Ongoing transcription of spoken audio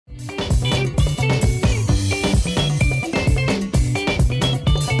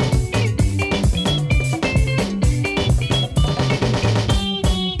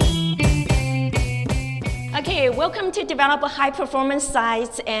trying to develop a high-performance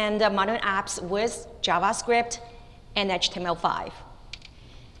sites and modern apps with JavaScript and HTML5.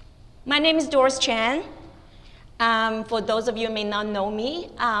 My name is Doris Chen. For those of you who may not know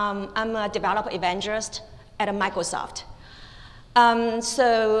me, I'm a developer evangelist at Microsoft.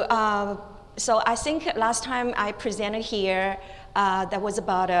 So I think last time I presented here, that was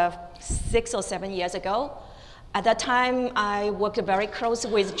about 6 or 7 years ago. At that time, I worked very close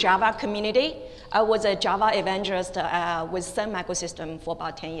with Java community. I was a Java evangelist with Sun Microsystem for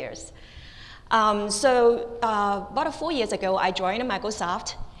about 10 years. About 4 years ago, I joined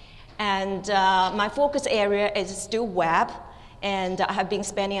Microsoft, and my focus area is still web, and I have been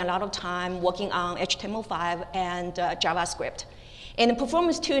spending a lot of time working on HTML5 and JavaScript. And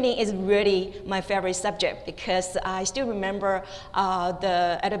performance tuning is really my favorite subject because I still remember at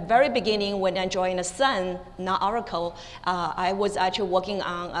the very beginning when I joined Sun, not Oracle, I was actually working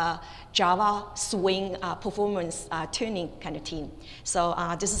on Java Swing performance tuning kind of team. So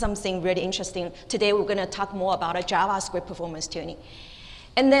this is something really interesting. Today we're going to talk more about JavaScript performance tuning.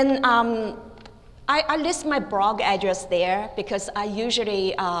 And then I list my blog address there because I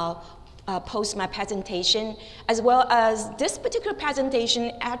usually post my presentation, as well as this particular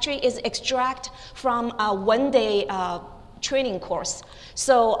presentation actually is extract from a one-day training course.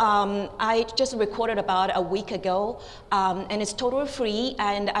 So I just recorded about a week ago, and it's totally free,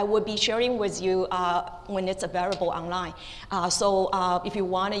 and I will be sharing with you when it's available online. So if you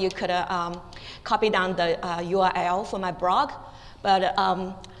want, you could copy down the URL for my blog. But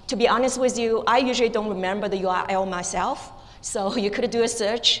to be honest with you, I usually don't remember the URL myself. So you could do a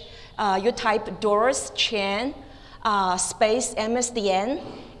search. You type Doris Chen space MSDN,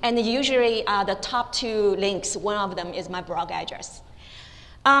 and usually the top 2 links, one of them is my blog address.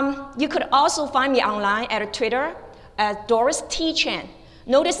 You could also find me online at Twitter at Doris T. Chen.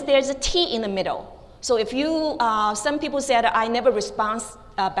 Notice there's a T in the middle. So if you, some people said I never respond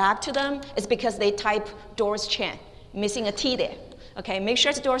back to them, it's because they type Doris Chen, missing a T there. Okay, make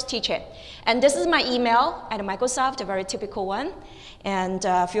sure it's Doris T. Chen. And this is my email at Microsoft, a very typical one. And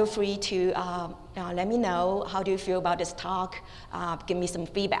feel free to let me know how do you feel about this talk. Give me some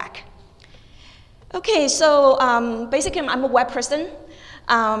feedback. Okay, so basically I'm a web person.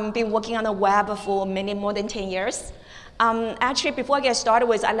 Been working on the web for more than 10 years. Actually, before I get started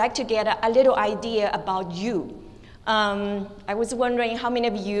with, I'd like to get a little idea about you. I was wondering how many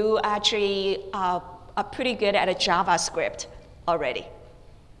of you actually are pretty good at a JavaScript already?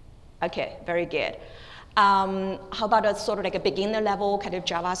 Okay, very good. How about a sort of like a beginner level kind of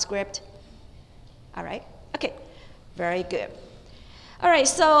JavaScript? All right, okay, very good. All right,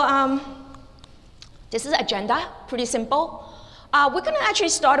 so this is the agenda, pretty simple. We're gonna actually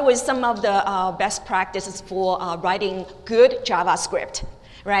start with some of the best practices for writing good JavaScript,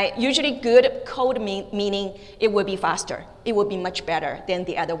 right? Usually good code meaning it will be faster. It will be much better than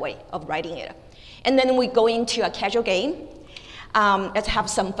the other way of writing it. And then we go into a casual game. Let's have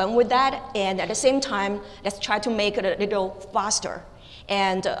some fun with that, and at the same time, let's try to make it a little faster.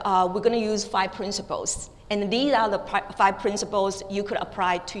 And we're going to use 5 principles. And these are the 5 principles you could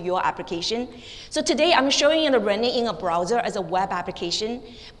apply to your application. So today, I'm showing you the running in a browser as a web application,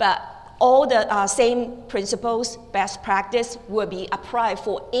 but all the same principles, best practice, will be applied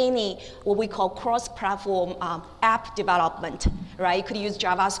for any what we call cross-platform app development, right? You could use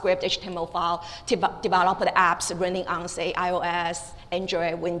JavaScript, HTML5 to develop the apps running on, say, iOS,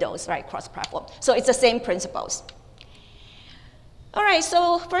 Android, Windows, right? Cross-platform. So it's the same principles. All right,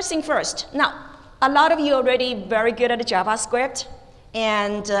 so first thing first. Now, a lot of you are already very good at JavaScript,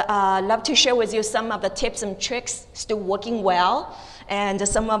 and love to share with you some of the tips and tricks still working well. And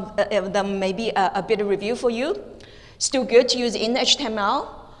some of them may be a bit of review for you. Still good to use in HTML.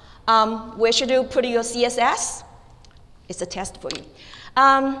 Where should you put your CSS? It's a test for you.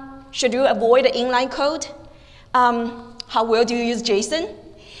 Should you avoid the inline code? How well do you use JSON?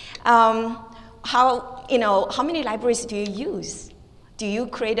 How many libraries do you use? Do you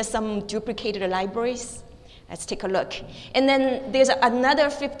create some duplicated libraries? Let's take a look. And then there's another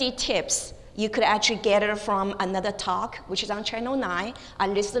 50 tips you could actually get it from another talk, which is on channel 9. I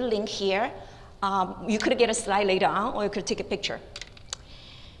list the link here. You could get a slide later on, or you could take a picture.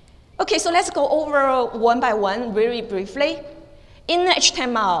 Okay, so let's go over one by one really briefly. In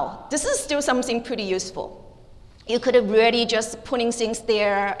HTML, this is still something pretty useful. You could really just putting things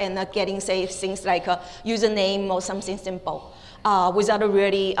there and getting, say, things like a username or something simple without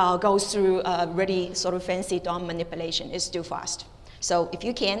really go through really sort of fancy DOM manipulation. It's still fast. So if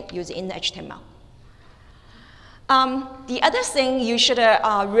you can, use it in HTML. The other thing you should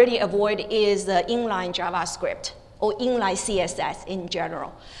really avoid is the inline JavaScript. or inline CSS in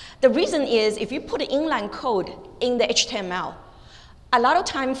general. The reason is if you put inline code in the HTML, a lot of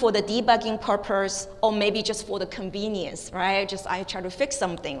time for the debugging purpose, or maybe just for the convenience, right? Just I try to fix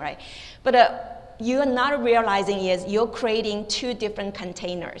something, right? But you're not realizing is you're creating two different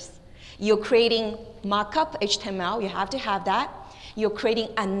containers. You're creating markup HTML, you have to have that. You're creating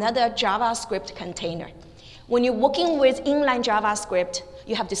another JavaScript container. When you're working with inline JavaScript,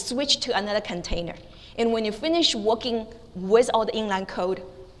 you have to switch to another container. And when you finish working with all the inline code,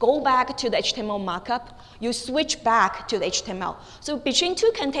 go back to the HTML markup, you switch back to the HTML. So between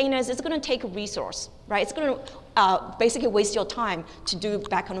two containers, it's going to take a resource, right? It's going to basically waste your time to do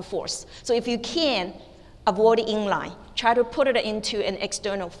back and forth. So if you can avoid inline, try to put it into an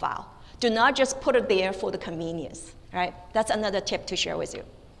external file. Do not just put it there for the convenience, right? That's another tip to share with you.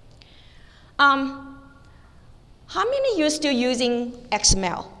 How many of you are still using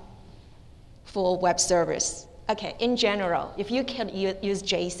XML for web service? Okay, in general, if you can use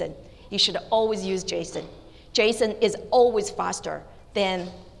JSON, you should always use JSON. JSON is always faster than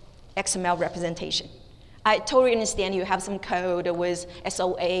XML representation. I totally understand you have some code with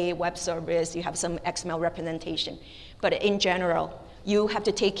SOA, web service, you have some XML representation. But in general, you have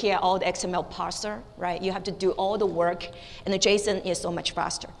to take care of all the XML parser, right? You have to do all the work, and the JSON is so much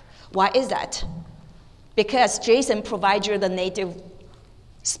faster. Why is that? Because JSON provides you the native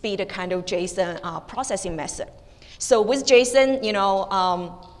speed kind of JSON processing method. So with JSON, you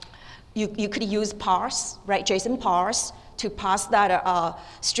know, you could use parse, right? JSON parse to parse that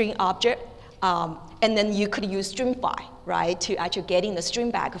string object, and then you could use stringify, right, to actually getting the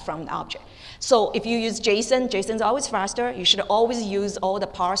string back from the object. So if you use JSON, JSON's always faster. You should always use all the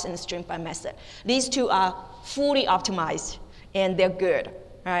parse and the stringify method. These two are fully optimized, and they're good,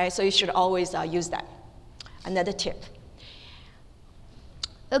 right? So you should always use that. Another tip.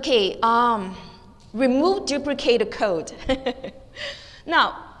 Okay, remove duplicated code.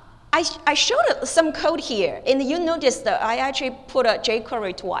 Now, I showed some code here, and you noticed that I actually put a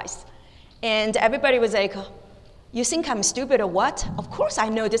jQuery twice. And everybody was like, you think I'm stupid or what? Of course I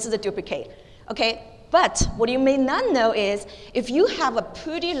know this is a duplicate, okay? But what you may not know is if you have a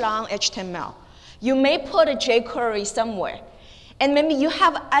pretty long HTML, you may put a jQuery somewhere. And maybe you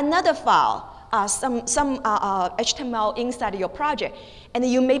have another file, some HTML inside your project, and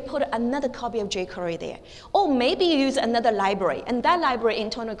you may put another copy of jQuery there. Or maybe you use another library, and that library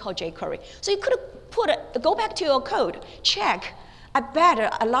internally called jQuery. So you could go back to your code, check. I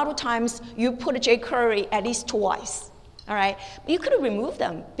bet a lot of times you put a jQuery at least twice, all right? But you could remove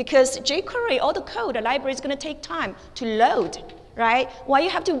them because jQuery, all the code, the library is going to take time to load, right? Why you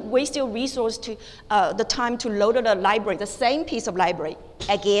have to waste your resource to the time to load the library, the same piece of library,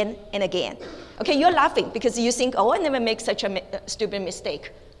 again and again? Okay, you're laughing because you think, oh, I never make such a stupid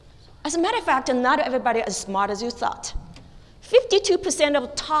mistake. As a matter of fact, not everybody is as smart as you thought. 52%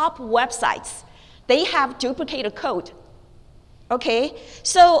 of top websites, they have duplicated code. Okay,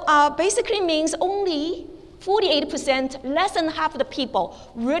 so basically means only 48%, less than half of the people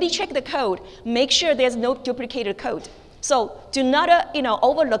really check the code, make sure there's no duplicated code. So do not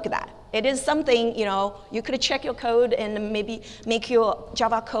overlook that. It is something, you could check your code and maybe make your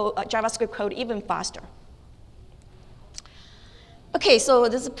JavaScript code even faster. Okay, so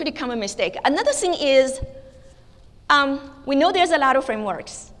this is a pretty common mistake. Another thing is, we know there's a lot of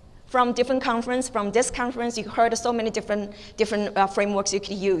frameworks. From different conference, from this conference, you heard so many different frameworks you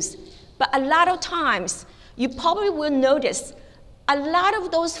could use. But a lot of times, you probably will notice a lot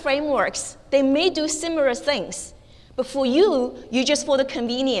of those frameworks, they may do similar things. But for you, just for the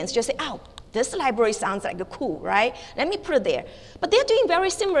convenience, just say, oh, this library sounds like cool, right? Let me put it there. But they're doing very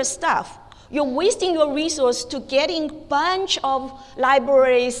similar stuff. You're wasting your resource to getting a bunch of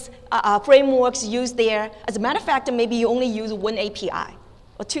libraries, frameworks used there. As a matter of fact, maybe you only use one API.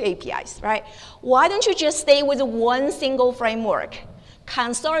 Or two APIs, right? Why don't you just stay with one single framework?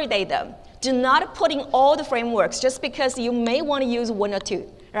 Consolidate them. Do not put in all the frameworks just because you may want to use one or two,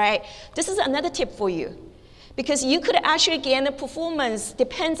 right? This is another tip for you. Because you could actually gain the performance,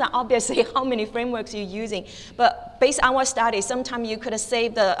 depends on obviously how many frameworks you're using. But based on our study, sometimes you could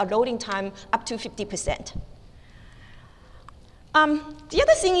save the loading time up to 50%. The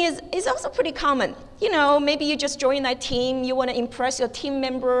other thing is also pretty common. Maybe you just join that team, you want to impress your team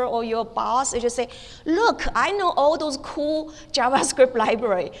member or your boss, you just say, look, I know all those cool JavaScript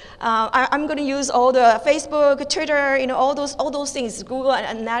library. I'm going to use all the Facebook, Twitter, all those things, Google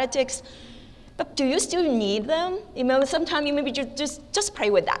Analytics. But do you still need them? Sometimes you maybe just play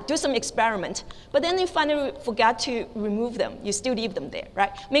with that, do some experiment. But then you finally forgot to remove them. You still leave them there,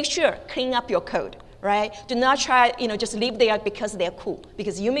 right? Make sure, clean up your code. Right? Do not try, just leave there because they're cool,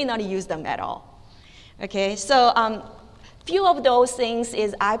 because you may not use them at all. Okay, so few of those things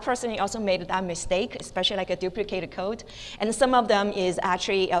is I personally also made that mistake, especially like a duplicated code. And some of them is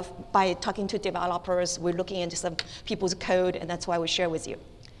actually by talking to developers, we're looking into some people's code, and that's why we share with you.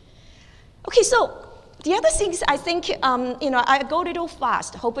 Okay, so the other things I think, I go a little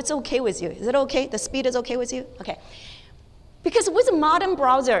fast. Hope it's okay with you. Is it okay? The speed is okay with you? Okay. Because with modern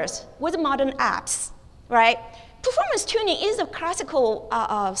browsers, with modern apps, right, performance tuning is a classical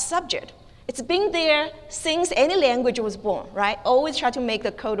subject. It's been there since any language was born, right? Always try to make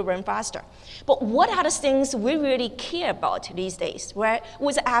the code run faster. But what are the things we really care about these days, right,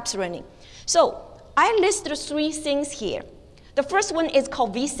 with apps running? So I listed 3 things here. The first one is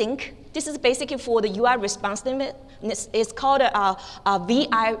called vsync. This is basically for the UI responsiveness. It's called a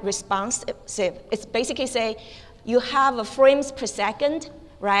VI responsive. It's basically say you have a frames per second,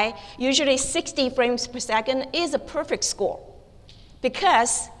 right? Usually 60 frames per second is a perfect score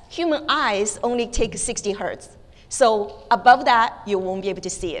because human eyes only take 60 hertz. So above that, you won't be able to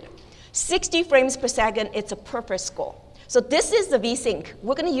see it. 60 frames per second, it's a perfect score. So this is the vsync.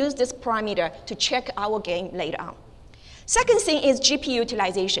 We're going to use this parameter to check our game later on. Second thing is GPU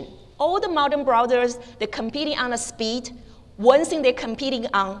utilization. All the modern browsers, they're competing on the speed. One thing they're competing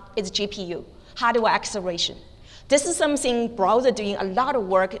on is GPU, hardware acceleration. This is something browser doing a lot of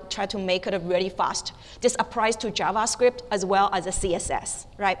work, try to make it really fast. This applies to JavaScript as well as a CSS,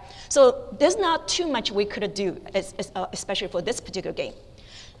 right? So there's not too much we could do, especially for this particular game.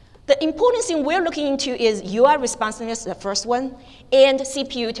 The important thing we're looking into is UI responsiveness, the first one, and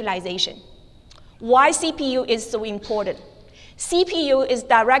CPU utilization. Why CPU is so important? CPU is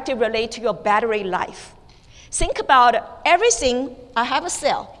directly related to your battery life. Think about everything. I have a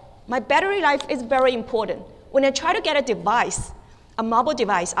cell. My battery life is very important. When I try to get a device, a mobile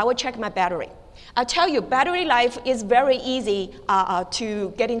device, I will check my battery. I tell you, battery life is very easy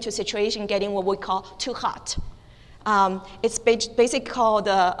to get into a situation getting what we call too hot. It's basically called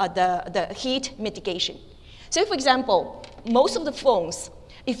the heat mitigation. So for example, most of the phones,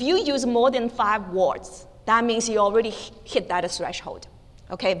 if you use more than 5 words, that means you already hit that threshold.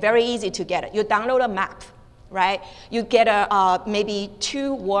 Okay, very easy to get it. You download a map, right? You get maybe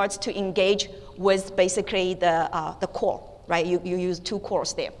 2 words to engage with basically the core, right? You use 2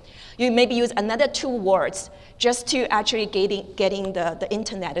 cores there. You maybe use another 2 words just to actually getting the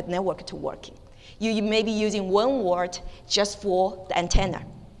internet, the network to working. You may be using 1 word just for the antenna,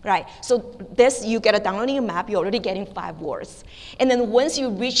 right? So this, you get a downloading a map, you're already getting 5 words. And then once you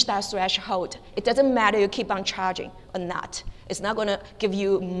reach that threshold, it doesn't matter you keep on charging or not. It's not going to give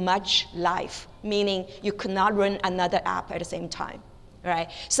you much life, meaning you could not run another app at the same time,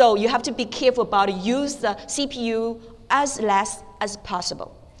 right? So you have to be careful about use the CPU as less as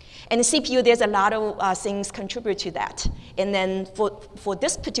possible. And the CPU, there's a lot of things contribute to that. And then for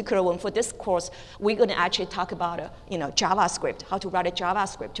this particular one, for this course, we're going to actually talk about JavaScript, how to write a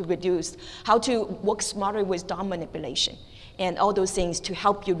JavaScript to reduce, how to work smarter with DOM manipulation, and all those things to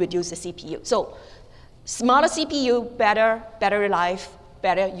help you reduce the CPU. So smaller CPU, better battery life,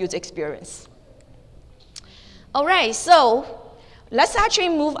 better user experience. All right, so let's actually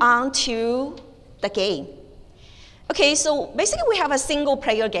move on to the game. Okay, so basically we have a single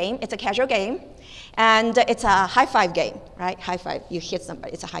player game. It's a casual game, and it's a high five game, right? High five, you hit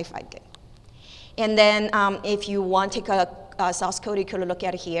somebody, it's a high five game. And then if you want to take a source code, you could look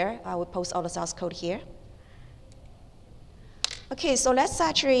at it here. I will post all the source code here. Okay, so let's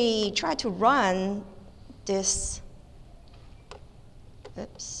actually try to run this.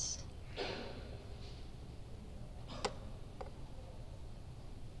 Oops.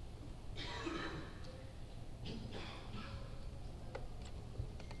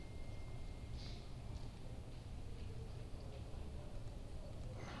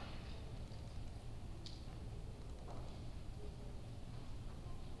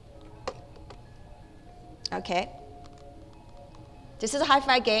 Okay. This is a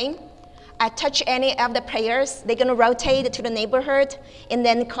hi-fi game. I touch any of the players, they're going to rotate to the neighborhood, and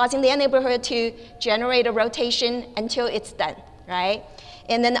then causing their neighborhood to generate a rotation until it's done, right?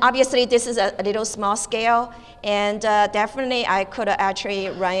 And then obviously this is a little small scale, and definitely I could actually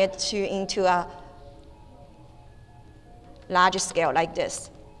run it into a larger scale like this,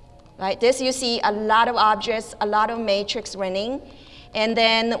 right? This you see a lot of objects, a lot of matrix running. And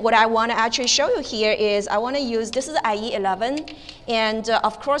then what I want to actually show you here is I want to use, this is IE 11, and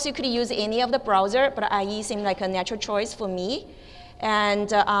of course you could use any of the browser, but IE seemed like a natural choice for me.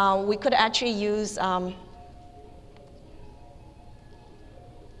 And we could actually use,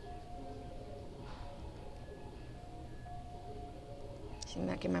 seems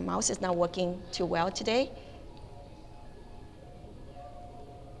like my mouse is not working too well today.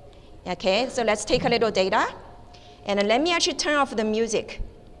 Okay, so let's take a little data. And let me actually turn off the music.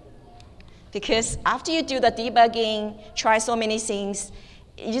 Because after you do the debugging, try so many things,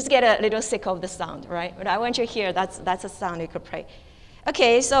 you just get a little sick of the sound, right? But I want you to hear that's a sound you could play.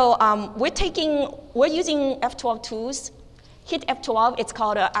 Okay, so we're using F12 tools. Hit F12, it's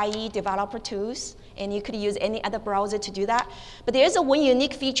called IE Developer Tools, and you could use any other browser to do that. But there's one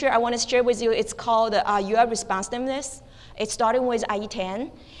unique feature I want to share with you. It's called UI responsiveness. It's starting with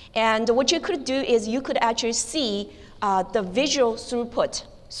IE10. And what you could do is you could actually see the visual throughput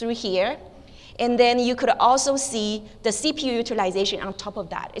through here. And then you could also see the CPU utilization on top of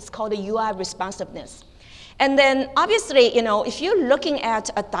that. It's called the UI responsiveness. And then obviously, you know, if you're looking at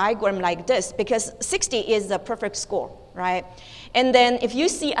a diagram like this, because 60 is the perfect score, right? And then if you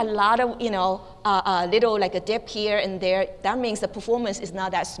see a lot of, you know, a little like a dip here and there, that means the performance is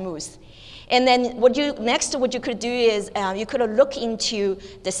not that smooth. And then what you could do is you could look into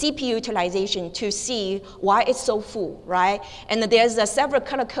the CPU utilization to see why it's so full, right? And there's several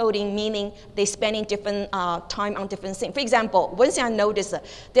color coding, meaning they're spending different time on different things. For example, one thing I noticed,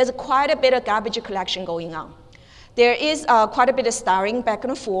 there's quite a bit of garbage collection going on. There is quite a bit of starring back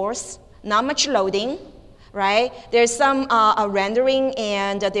and forth, not much loading, right? There's some rendering,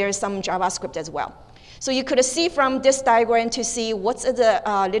 and there's some JavaScript as well. So you could see from this diagram to see what's the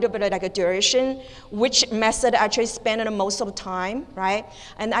little bit of like a duration, which method actually spend the most of the time, right?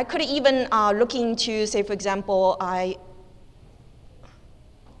 And I could even look into, say, for example, I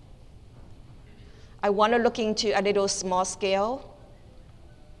want to look into a little small scale,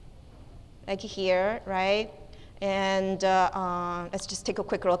 like here, right? And let's just take a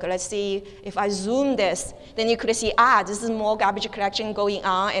quick look. Let's see if I zoom this, then you could see, this is more garbage collection going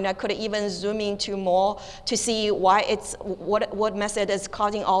on, and I could even zoom into more to see why it's, what method is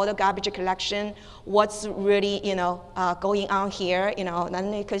causing all the garbage collection, what's really, you know, going on here, you know,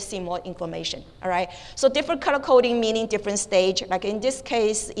 then you could see more information, all right? So different color coding meaning different stage. Like in this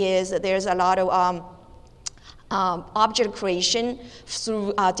case there's a lot of object creation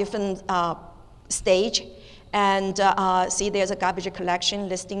through different stage. And see, there's a garbage collection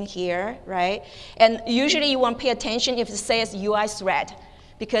listing here, right? And usually you want to pay attention if it says UI thread,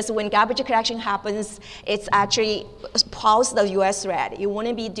 because when garbage collection happens, it's actually pause the UI thread. You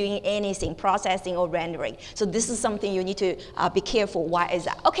wouldn't be doing anything, processing or rendering. So this is something you need to be careful. Why is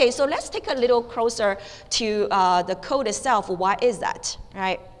that? Okay, so let's take a little closer to the code itself. Why is that,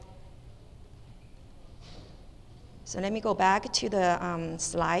 right? So let me go back to the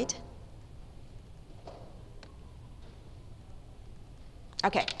slide.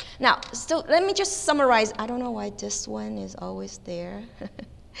 Okay, now, so let me just summarize. I don't know why this one is always there.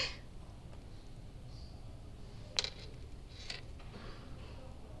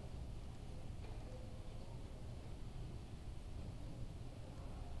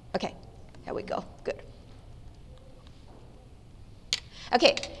 Okay, here we go, good.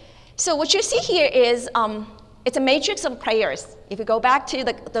 Okay, so what you see here is, it's a matrix of players. If you go back to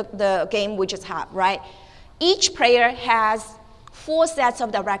the game we just had, right? Each player has 4 sets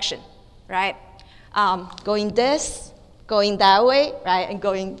of direction, right? Going this, going that way, right? And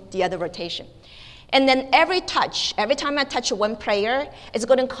going the other rotation. And then every time I touch one player, it's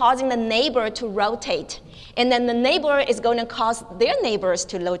going to cause the neighbor to rotate. And then the neighbor is going to cause their neighbors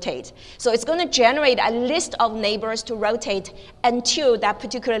to rotate. So it's going to generate a list of neighbors to rotate until that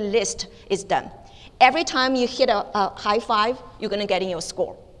particular list is done. Every time you hit a high five, you're going to get in your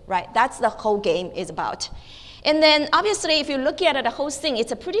score, right? That's the whole game is about. And then obviously, if you look at it, the whole thing,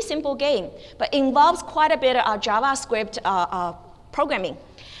 it's a pretty simple game, but it involves quite a bit of JavaScript programming.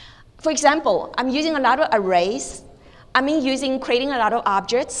 For example, I'm using a lot of arrays. I'm creating a lot of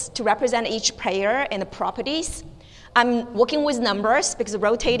objects to represent each player and the properties. I'm working with numbers because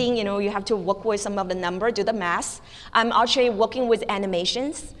rotating, you know, you have to work with some of the number, do the math. I'm actually working with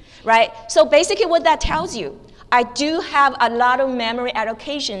animations, right? So basically what that tells you, I do have a lot of memory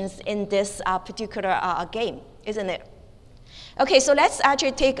allocations in this particular game, isn't it? Okay, so let's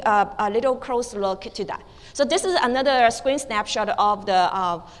actually take a little close look to that. So this is another screen snapshot of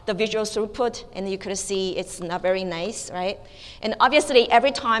the visual throughput, and you could see it's not very nice, right? And obviously,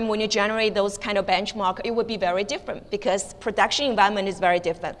 every time when you generate those kind of benchmark, it would be very different because production environment is very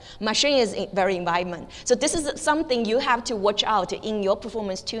different. Machine is very environment. So this is something you have to watch out in your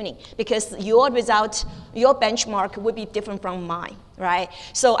performance tuning because your result, your benchmark would be different from mine, right?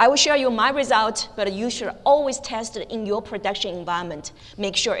 So I will share you my result, but you should always test it in your production environment.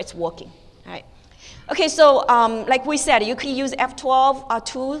 Make sure it's working, right? Okay, so like we said, you could use F12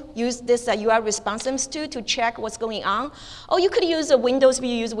 tool, use this UI responsiveness tool to check what's going on. Or you could use Windows, if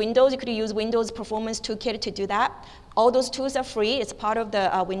you use Windows, you could use Windows Performance Toolkit to do that. All those tools are free, it's part of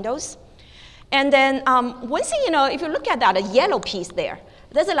the Windows. And then one thing, if you look at that, a yellow piece there,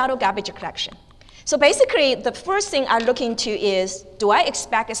 there's a lot of garbage collection. So basically, the first thing I look into is, do I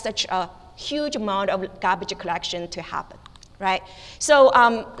expect such a huge amount of garbage collection to happen, right? So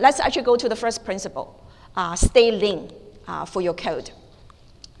let's actually go to the first principle. Stay lean for your code.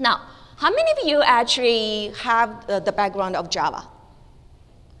 Now, how many of you actually have the background of Java?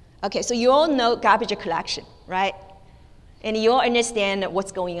 Okay, so you all know garbage collection, right? And you all understand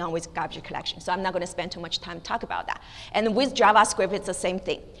what's going on with garbage collection. So I'm not going to spend too much time to talk about that. And with JavaScript, it's the same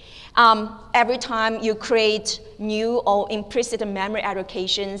thing. Every time you create new or implicit memory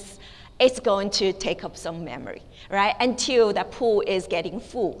allocations, it's going to take up some memory, right? Until the pool is getting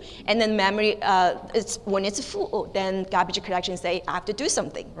full. And then memory, when it's full, then garbage collection say, I have to do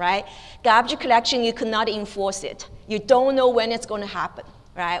something, right? Garbage collection, you cannot enforce it. You don't know when it's going to happen,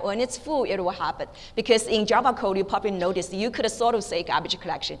 right? When it's full, it will happen. Because in Java code, you probably noticed you could sort of say garbage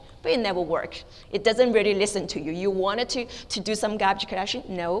collection, but it never worked. It doesn't really listen to you. You wanted to do some garbage collection?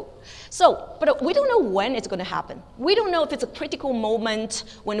 No. So, but we don't know when it's going to happen. We don't know if it's a critical moment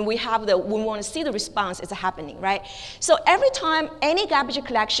when we want to see the response is happening, right? So every time any garbage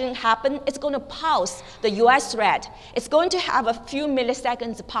collection happens, it's going to pause the UI thread. It's going to have a few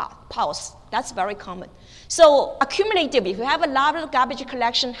milliseconds pause. That's very common. So accumulative, if you have a lot of garbage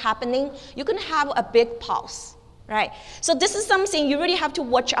collection happening, you can have a big pause, right? So this is something you really have to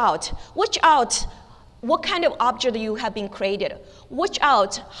watch out. Watch out what kind of object you have been created. Watch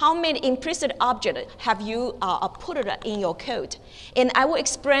out how many implicit objects have you put in your code. And I will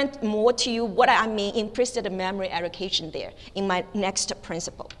explain more to you what I mean implicit memory allocation there in my next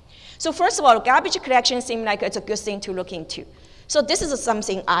principle. So first of all, garbage collection seems like it's a good thing to look into. So this is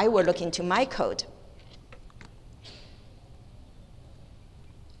something I will look into my code.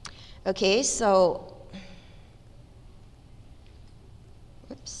 Okay, so,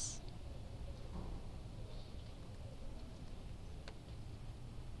 whoops.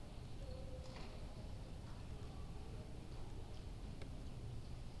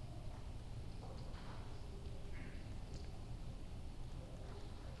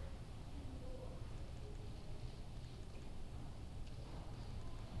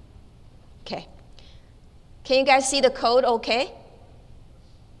 Okay. Can you guys see the code okay?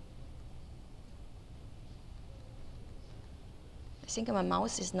 I think my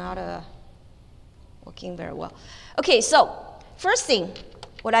mouse is not working very well. Okay, so first thing,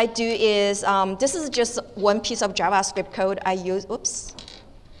 what I do is, this is just one piece of JavaScript code I use. Oops.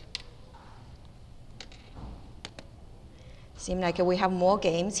 Seems like we have more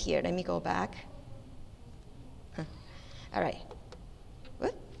games here. Let me go back. All right.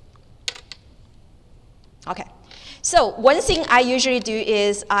 What? Okay. So one thing I usually do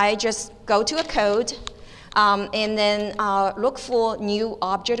is I just go to a code, and then look for new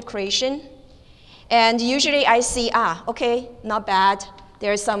object creation. And usually I see, okay, not bad.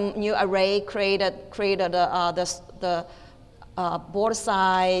 There's some new array created the board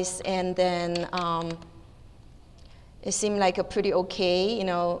size, and then it seemed like a pretty okay,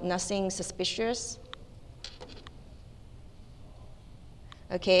 nothing suspicious.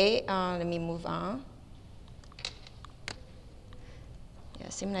 Okay, let me move on. Yeah,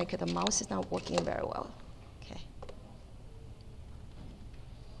 it seems like the mouse is not working very well.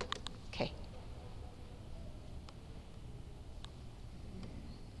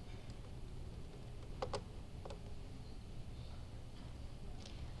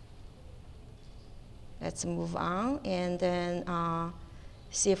 Let's move on and then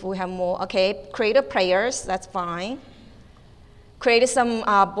see if we have more. Okay, create a players, that's fine. Create some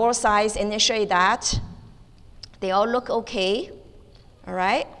board size, initiate that. They all look okay, all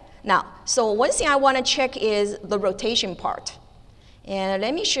right? Now, so one thing I want to check is the rotation part. And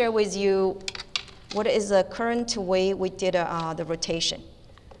let me share with you what is the current way we did the rotation.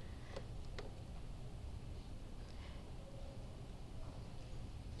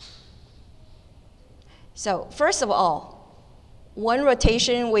 So first of all, one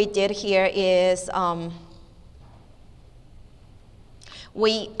rotation we did here is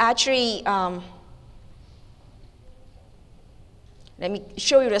we actually, let me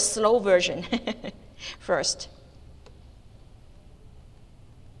show you the slow version first.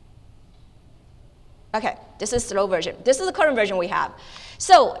 Okay, this is slow version. This is the current version we have.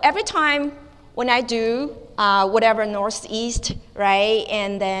 So every time when I do whatever northeast, right,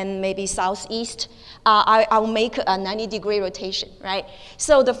 and then maybe southeast, I'll make a 90-degree rotation, right?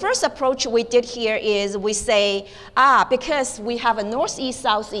 So the first approach we did here is we say, because we have a northeast,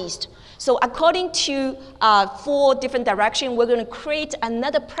 southeast, so according to 4 different directions, we're going to create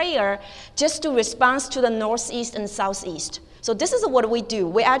another prayer just to respond to the northeast and southeast. So this is what we do.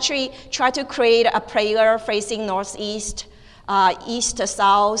 We actually try to create a prayer facing northeast, east to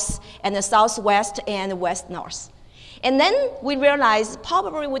south, and the southwest and west north. And then we realize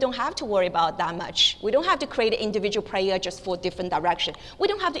probably we don't have to worry about that much. We don't have to create an individual prayer just for different direction. We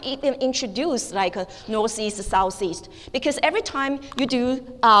don't have to even introduce like a northeast, southeast, because every time you do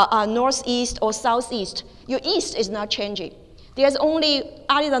northeast or southeast, your east is not changing. There's only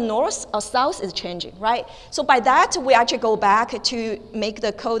either north or south is changing, right? So by that, we actually go back to make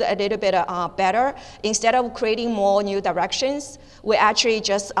the code a little bit better. Instead of creating more new directions, we actually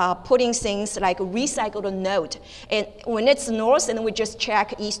just putting things like recycle the node. And when it's north, and we just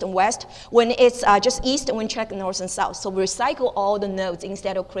check east and west. When it's just east, we check north and south. So we recycle all the nodes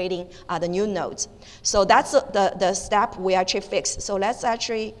instead of creating the new nodes. So that's the step we actually fix. So let's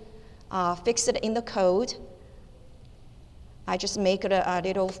actually fix it in the code. I just make it a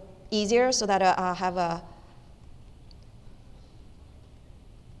little easier so that I have a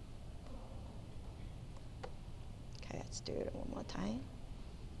okay, let's do it one more time.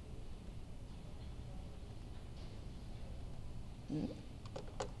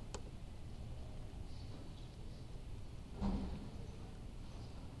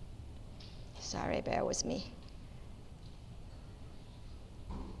 Sorry, bear with me.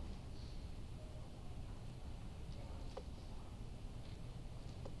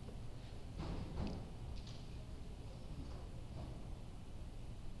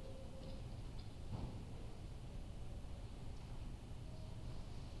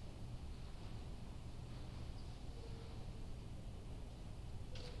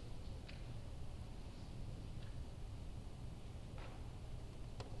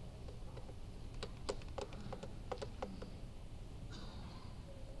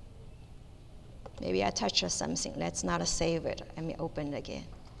 Maybe I touched something. Let's not save it. Let me open it again.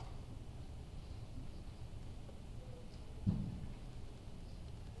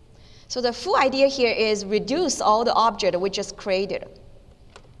 So the full idea here is reduce all the objects we just created.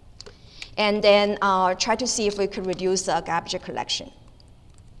 And then try to see if we could reduce the garbage collection.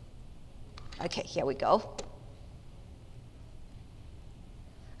 Okay, here we go.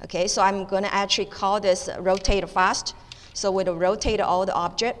 Okay, so I'm going to actually call this rotate fast. So we'll rotate all the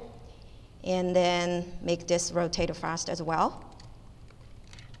objects. And then make this rotate fast as well.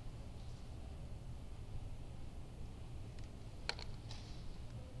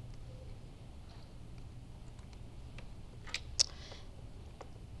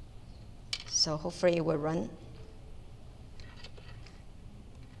 So hopefully it will run.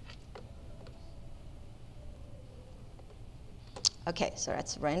 Okay, so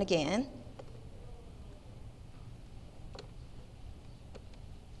let's run again.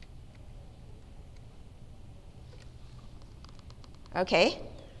 Okay,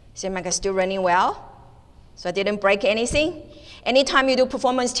 seems like it's still running well. So I didn't break anything. Anytime you do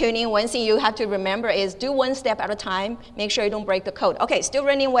performance tuning, one thing you have to remember is do one step at a time. Make sure you don't break the code. Okay, still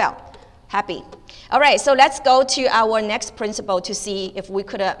running well. Happy. All right, so let's go to our next principle to see if we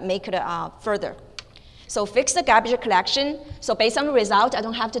could make it further. So fix the garbage collection. So based on the result, I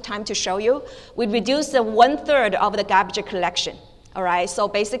don't have the time to show you. We reduce the 1/3 of the garbage collection. All right, so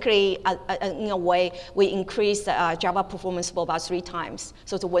basically, in a way, we increase Java performance for about 3 times.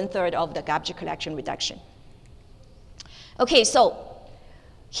 So it's 1/3 of the garbage collection reduction. Okay, so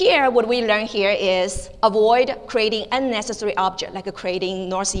here, what we learn here is avoid creating unnecessary object, like creating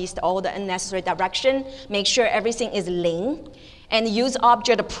northeast, all the unnecessary direction. Make sure everything is lean. And use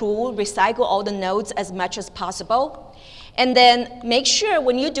object pool, recycle all the nodes as much as possible. And then make sure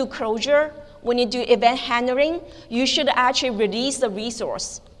when you do closure, when you do event handling, you should actually release the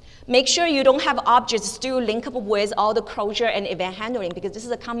resource. Make sure you don't have objects still linked up with all the closure and event handling, because this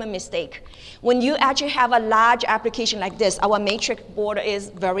is a common mistake. When you actually have a large application like this, our matrix board is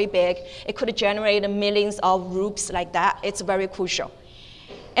very big. It could generate millions of loops like that. It's very crucial.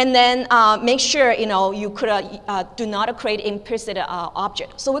 And then make sure you could do not create implicit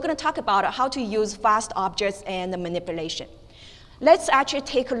object. So we're going to talk about how to use fast objects and the manipulation. Let's actually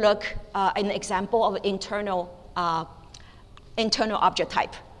take a look at an example of internal object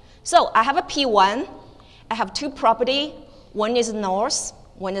type. So I have a P1. I have 2 properties. One is north,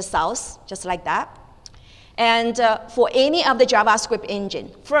 one is south, just like that. And for any of the JavaScript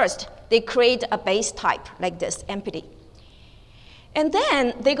engine, first, they create a base type like this, empty. And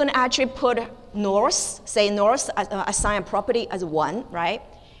then they're going to actually put north, say north, assign a property as 1, right?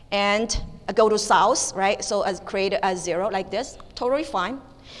 And I go to south, right? So I create it as 0 like this, totally fine.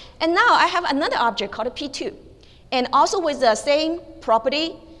 And now I have another object called P2. And also with the same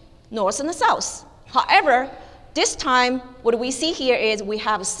property, north and the south. However, this time, what we see here is we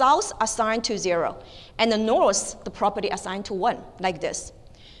have south assigned to 0, and the north, the property assigned to 1, like this.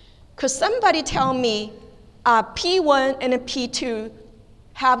 Could somebody tell me P1 and P2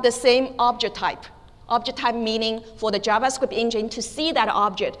 have the same object type? Object type meaning for the JavaScript engine to see that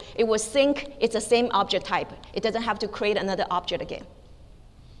object, it will think it's the same object type. It doesn't have to create another object again.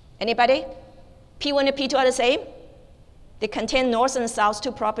 Anybody? P1 and P2 are the same? They contain north and south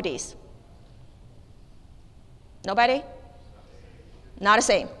 2 properties. Nobody? Not the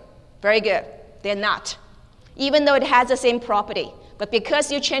same. Very good. They're not. Even though it has the same property. But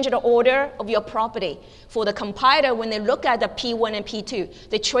because you change the order of your property, for the compiler, when they look at the P1 and P2,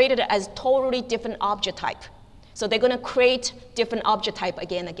 they treat it as totally different object type. So they're going to create different object type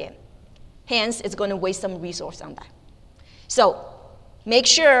again and again. Hence, it's going to waste some resource on that. So make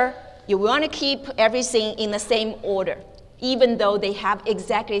sure you want to keep everything in the same order, even though they have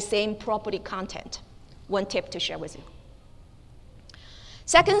exactly the same property content. One tip to share with you.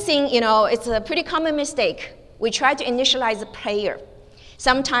 Second thing, it's a pretty common mistake. We try to initialize a player.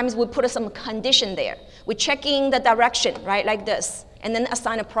 Sometimes we put some condition there. We're checking the direction, right, like this, and then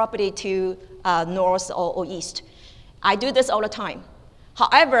assign a property to north or east. I do this all the time.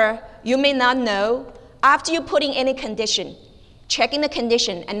 However, you may not know, after you put in any condition, checking the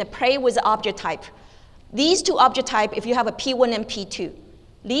condition and the play with the object type, these 2 object type, if you have a P1 and P2,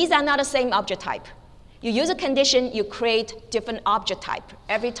 these are not the same object type. You use a condition, you create different object type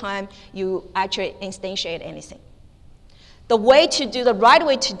every time you actually instantiate anything. The right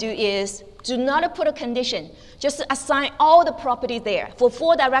way to do is, do not put a condition. Just assign all the properties there. For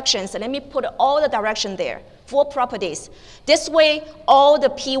 4 directions, let me put all the direction there, 4 properties. This way, all the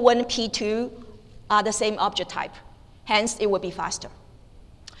P1, P2 are the same object type. Hence, it will be faster.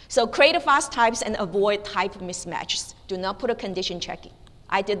 So create fast types and avoid type mismatches. Do not put a condition checking.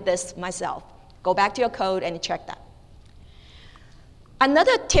 I did this myself. Go back to your code and check that.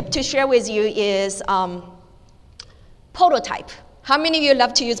 Another tip to share with you is prototype. How many of you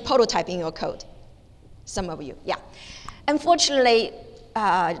love to use prototype in your code? Some of you, yeah. Unfortunately,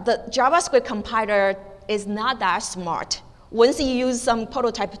 the JavaScript compiler is not that smart. Once you use some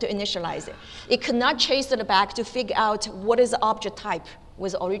prototype to initialize it, it cannot chase it back to figure out what is the object type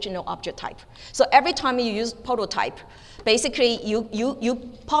with the original object type. So every time you use prototype, basically you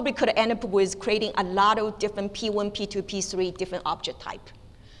probably could end up with creating a lot of different P1, P2, P3 different object type,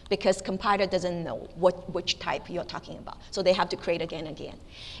 because compiler doesn't know which type you're talking about. So they have to create again and again.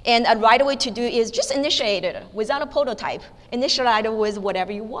 And a right way to do is just initiate it without a prototype. Initialize it with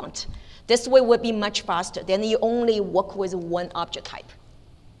whatever you want. This way would be much faster. Then you only work with 1 object type.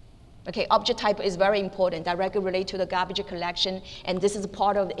 Okay, object type is very important, directly related to the garbage collection, and this is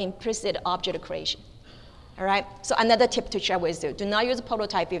part of the implicit object creation. All right, so another tip to share with you. Do not use a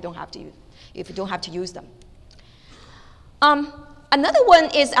prototype if you don't have to use them. Another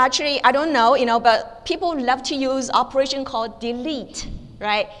one is actually, I don't know, but people love to use operation called delete,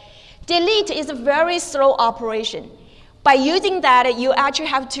 right? Delete is a very slow operation. By using that, you actually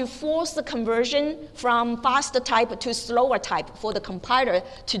have to force the conversion from faster type to slower type for the compiler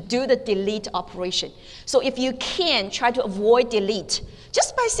to do the delete operation. So if you can, try to avoid delete.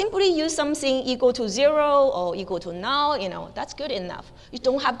 Just by simply use something equal to 0 or equal to null, that's good enough. You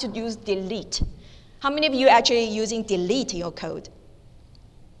don't have to use delete. How many of you actually using delete in your code?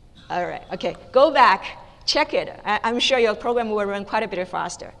 All right, okay, go back, check it. I'm sure your program will run quite a bit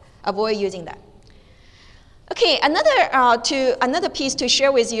faster. Avoid using that. Okay, another piece to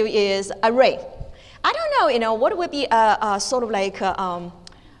share with you is array. I don't know, what would be a sort of like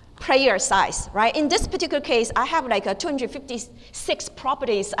player size, right? In this particular case, I have like 256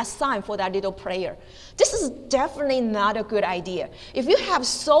 properties assigned for that little player. This is definitely not a good idea. If you have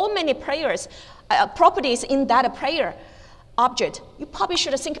so many players, properties in that player object, you probably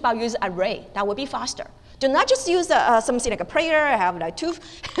should think about using array. That would be faster. Do not just use something like a player. I have like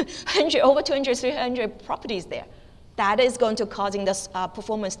 200, over 200, 300 properties there. That is going to causing this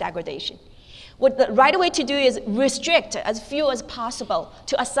performance degradation. What the right way to do is restrict as few as possible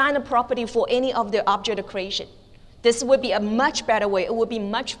to assign a property for any of the object creation. This would be a much better way. It would be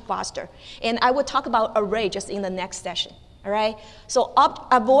much faster. And I will talk about array just in the next session. All right. So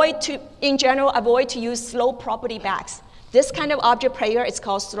in general, avoid to use slow property backs. This kind of object player is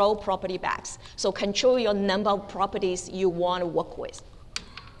called slow property backs. So control your number of properties you want to work with.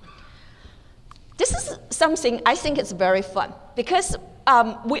 This is something I think is very fun because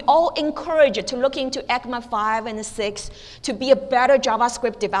we all encourage to look into ECMA 5 and 6 to be a better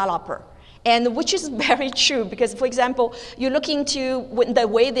JavaScript developer. And which is very true because, for example, you look into the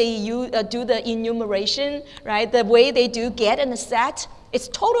way they do the enumeration, right? The way they do get and set, it's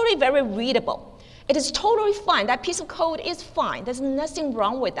totally very readable. It is totally fine. That piece of code is fine. There's nothing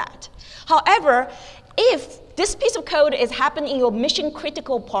wrong with that. However, if this piece of code is happening in your mission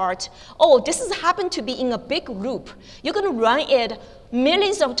critical part, this has happened to be in a big loop, you're going to run it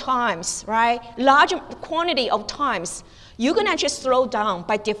millions of times, right? Large quantity of times. You can actually slow down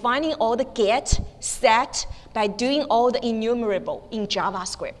by defining all the get, set, by doing all the enumerable in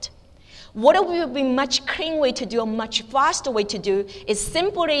JavaScript. What would be much clean way to do, a much faster way to do, is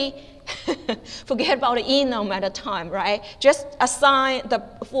simply forget about the enum at a time, right? Just assign the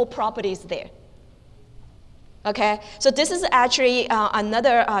full properties there. Okay, so this is actually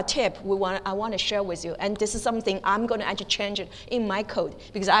another tip I want to share with you, and this is something I'm going to actually change it in my code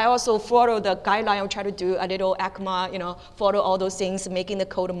because I also follow the guideline. I try to do a little ECMA, follow all those things, making the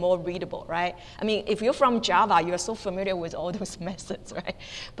code more readable, right? I mean, if you're from Java, you're so familiar with all those methods, right?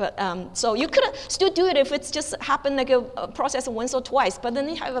 But so you could still do it if it's just happened like a process once or twice, but then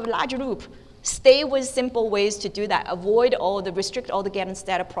you have a large loop. Stay with simple ways to do that. Restrict all the get and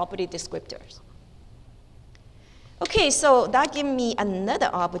set property descriptors. Okay, so that gives me another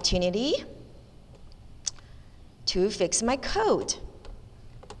opportunity to fix my code.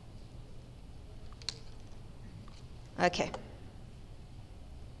 Okay.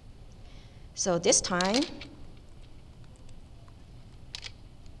 So this time,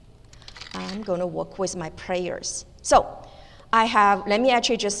 I'm going to work with my prayers. So let me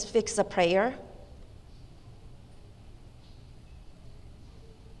actually just fix the prayer.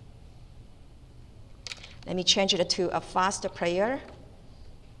 Let me change it to a faster prayer.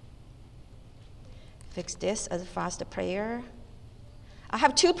 Fix this as a faster prayer. I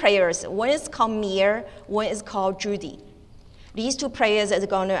have two prayers. One is called Mir, one is called Judy. These two prayers are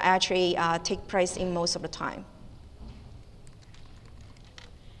going to actually take place in most of the time.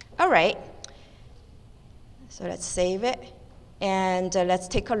 All right. So let's save it. And let's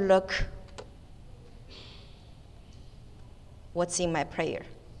take a look what's in my prayer.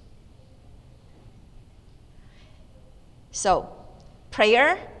 So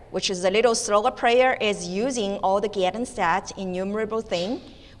prayer, which is a little slower prayer, is using all the get and set enumerable thing,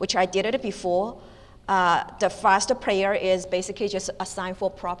 which I did it before. The faster prayer is basically just assign 4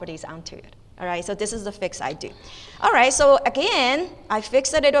 properties onto it. All right, so this is the fix I do. All right, so again, I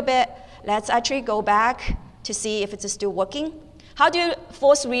fixed a little bit. Let's actually go back to see if it's still working. How do you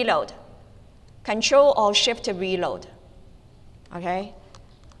force reload? Control or Shift to reload. Okay,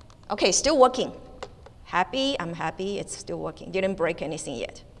 okay, still working. Happy, I'm happy, it's still working. Didn't break anything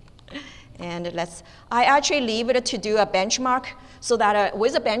yet. And I actually leave it to do a benchmark so that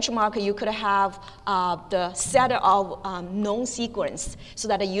with a benchmark you could have the set of known sequence so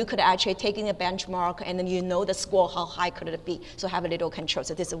that you could actually take in a benchmark and then you know the score, how high could it be. So have a little control,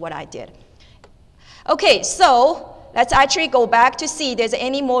 so this is what I did. Okay, so let's actually go back to see if there's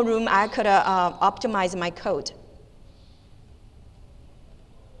any more room I could optimize my code.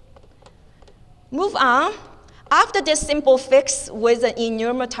 Move on. After this simple fix with an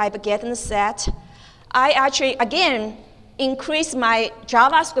enumerable type get and set, I actually, again, increase my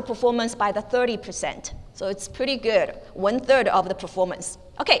JavaScript performance by the 30%. So it's pretty good, 1/3 of the performance.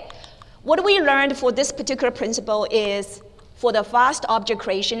 Okay, what we learned for this particular principle is for the fast object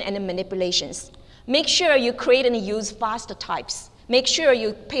creation and manipulations, make sure you create and use fast types. Make sure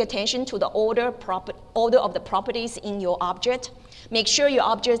you pay attention to the order of the properties in your object. Make sure your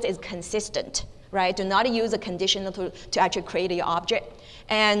object is consistent. Right? Do not use a conditional to actually create your object.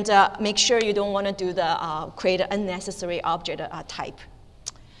 And make sure you don't want to do the create an unnecessary object type.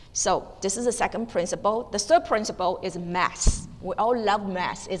 So this is the second principle. The third principle is math. We all love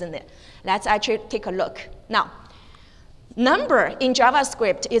math, isn't it? Let's actually take a look. Now, number in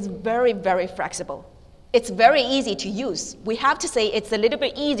JavaScript is very, very flexible. It's very easy to use. We have to say it's a little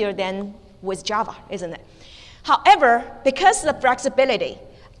bit easier than with Java, isn't it? However, because of the flexibility,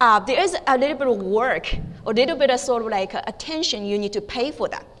 there is a little bit of work, a little bit of sort of like attention you need to pay for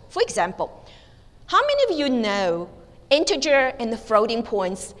that. For example, how many of you know integer and the floating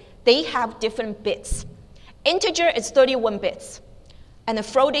points, they have different bits? Integer is 31 bits, and the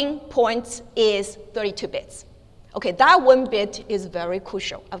floating point is 32 bits. Okay, that 1 bit is very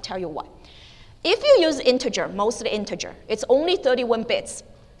crucial. I'll tell you why. If you use integer, mostly integer, it's only 31 bits.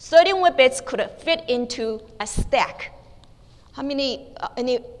 31 bits could fit into a stack. How many,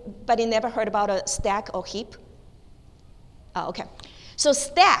 anybody never heard about a stack or heap? Okay, so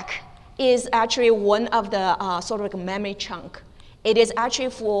stack is actually one of the sort of like a memory chunk. It is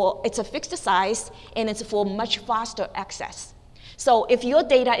actually it's a fixed size, and it's for much faster access. So if your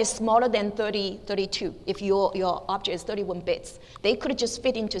data is smaller than 32, if your object is 31 bits, they could just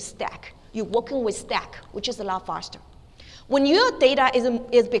fit into stack. You're working with stack, which is a lot faster. When your data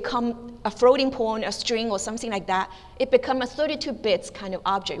is become a floating point, a string, or something like that, it becomes a 32 bits kind of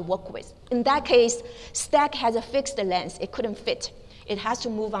object you work with. In that case, stack has a fixed length. It couldn't fit. It has to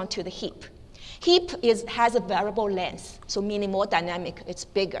move on to the heap. Heap has a variable length, so meaning more dynamic, it's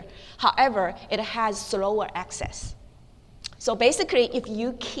bigger. However, it has slower access. So basically, if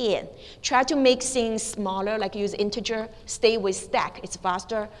you can, try to make things smaller, like use integer, stay with stack, it's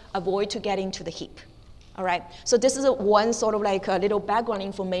faster, avoid to get into the heap. All right, so this is one sort of like a little background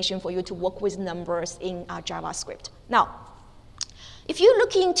information for you to work with numbers in JavaScript. Now, if you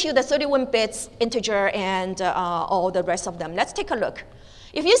look into the 31 bits integer and all the rest of them, let's take a look.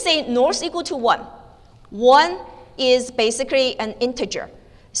 If you say north equal to 1, 1 is basically an integer.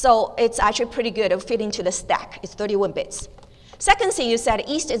 So it's actually pretty good to fit into the stack. It's 31 bits. Second thing you said,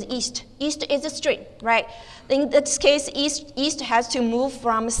 east is east. East is a string, right? In this case, east has to move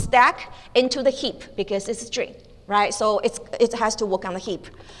from stack into the heap because it's a string, right? So it has to work on the heap.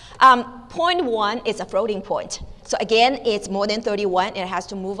 Point 1 is a floating point. So again, it's more than 31. It has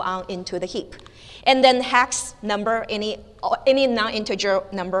to move on into the heap. And then hex number, any non-integer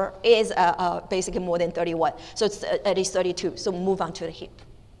number is basically more than 31. So it's at least 32. So move on to the heap.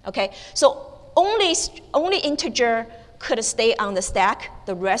 Okay. So only integer could stay on the stack.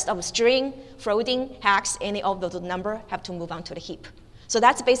 The rest of string, floating, hex, any of those numbers have to move on to the heap. So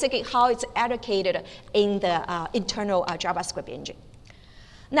that's basically how it's allocated in the internal JavaScript engine.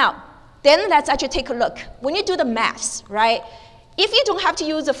 Now, then let's actually take a look. When you do the math, right? If you don't have to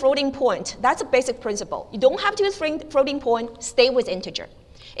use a floating point, that's a basic principle. You don't have to use floating point, stay with integer.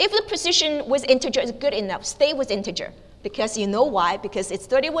 If the precision with integer is good enough, stay with integer. Because you know why? Because it's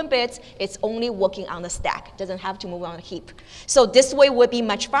 31 bits, it's only working on the stack. It doesn't have to move on the heap. So this way would be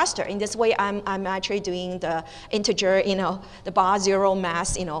much faster. In this way, I'm actually doing the integer, the bar zero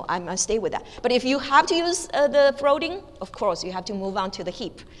mass, I'm stay with that. But if you have to use the floating, of course, you have to move on to the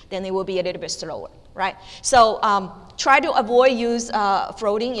heap. Then it will be a little bit slower, right? So try to avoid use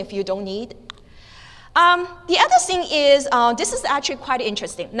floating if you don't need. The other thing is, this is actually quite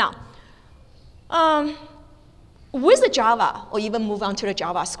interesting. Now, with the Java, or even move on to the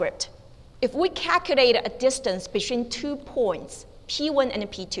JavaScript, if we calculate a distance between 2 points, P1 and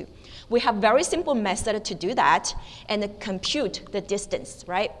P2, we have very simple method to do that and compute the distance,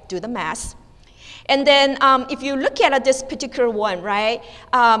 right? Do the math. And then if you look at this particular one, right,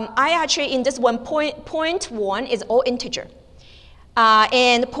 I actually, in this one, point 1 is all integer.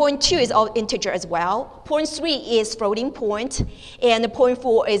 And point 2 is all integer as well. Point 3 is floating point, and point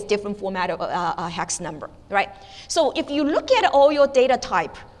 4 is different format of a hex number, right? So if you look at all your data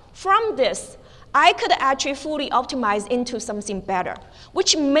type, from this, I could actually fully optimize into something better,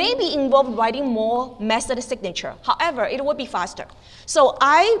 which maybe involve writing more method signature. However, it would be faster. So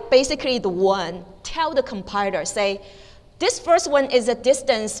I basically tell the compiler, say, this first one is a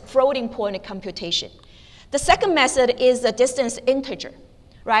distance floating point computation. The second method is the distance integer,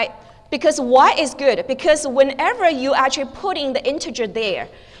 right? Because why is good? Because whenever you actually put in the integer there,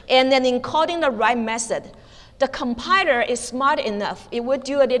 and then encoding the right method, the compiler is smart enough. It would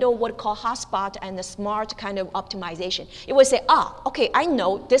do a little what called hotspot and a smart kind of optimization. It would say, okay, I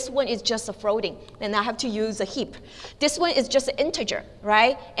know this one is just a floating, and I have to use a heap. This one is just an integer,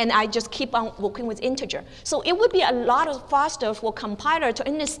 right? And I just keep on working with integer. So it would be a lot faster for compiler to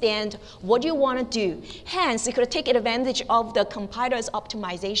understand what you want to do. Hence, you could take advantage of the compiler's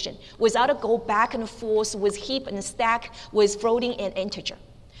optimization without go back and forth with heap and stack with floating and integer.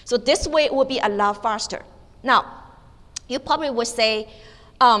 So this way it would be a lot faster. Now, you probably would say,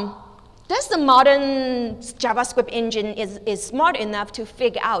 does the modern JavaScript engine is smart enough to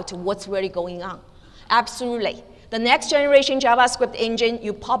figure out what's really going on? Absolutely. The next generation JavaScript engine,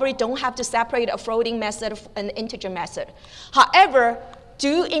 you probably don't have to separate a floating method and integer method. However,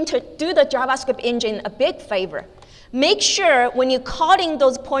 do the JavaScript engine a big favor. Make sure when you're calling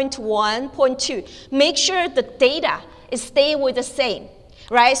those point 1, point 2, make sure the data is stay with the same.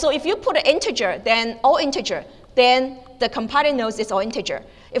 Right? So if you put an integer, then all integer, then the compiler knows it's all integer.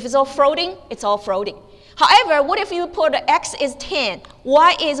 If it's all floating, it's all floating. However, what if you put x is 10,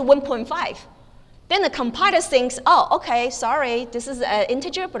 y is 1.5? Then the compiler thinks, okay, sorry, this is an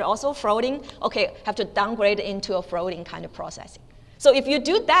integer, but also floating. Okay, have to downgrade it into a floating kind of processing. So if you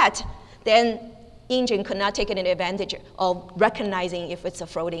do that, then engine could not take any advantage of recognizing if it's a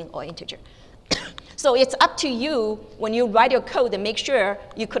floating or integer. So it's up to you when you write your code to make sure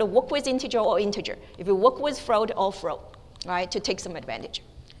you could work with integer or integer. If you work with float or float, right, to take some advantage.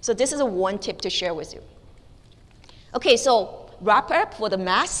 So this is one tip to share with you. Okay, so wrap up for the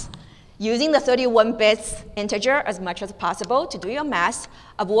math. Using the 31 bits integer as much as possible to do your math.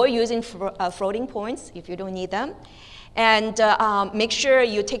 Avoid using floating points if you don't need them. And make sure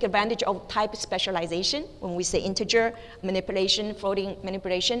you take advantage of type specialization. When we say integer manipulation, floating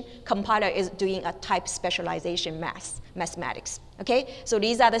manipulation, compiler is doing a type specialization mathematics. Okay, so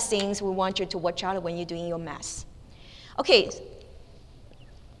these are the things we want you to watch out when you're doing your math. Okay,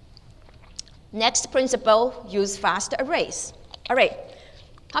 next principle, use fast arrays. All right,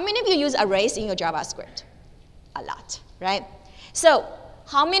 how many of you use arrays in your JavaScript? A lot, right? So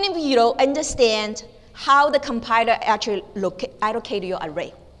how many of you don't understand how the compiler actually allocate your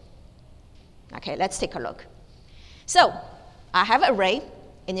array? Okay, let's take a look. So I have an array,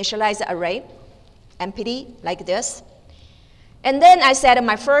 initialize the array, empty like this. And then I said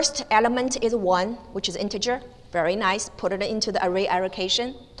my first element is 1, which is integer. Very nice. Put it into the array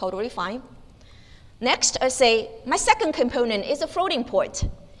allocation. Totally fine. Next, I say my second component is a floating point.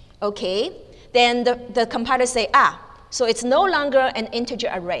 Okay. Then the compiler say, so it's no longer an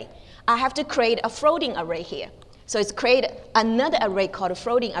integer array. I have to create a floating array here. So it's create another array called a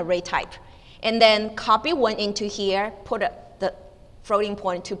floating array type. And then copy 1 into here, put the floating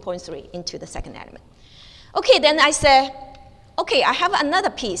point 2.3 into the second element. Okay, then I say, okay, I have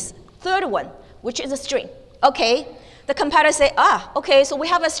another piece, third one, which is a string. Okay, the compiler say, okay, so we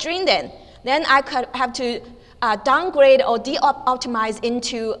have a string then. Then I could have to downgrade or de-optimize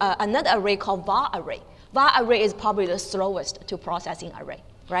into another array called var array. Var array is probably the slowest to processing array,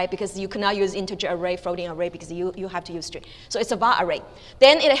 right? Because you cannot use integer array, floating array, because you have to use string. So it's a var array.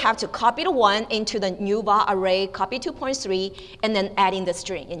 Then it have to copy the 1 into the new var array, copy 2.3, and then adding the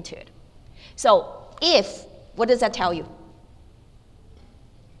string into it. So if, what does that tell you?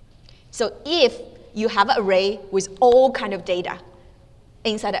 So if you have an array with all kind of data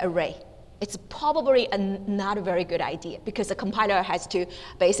inside the array, it's probably not a very good idea because the compiler has to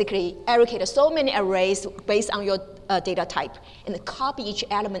basically allocate so many arrays based on your data type and copy each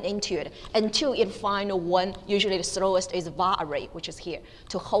element into it until it finds one. Usually the slowest is var array, which is here,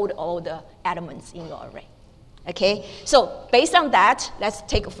 to hold all the elements in your array. Okay, so based on that, let's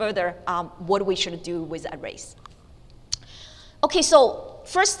take further what we should do with arrays. Okay, so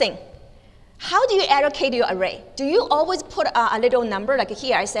first thing, how do you allocate your array? Do you always put a little number? Like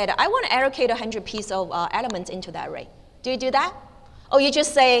here, I said, I want to allocate 100 pieces of elements into the array. Do you do that? Or you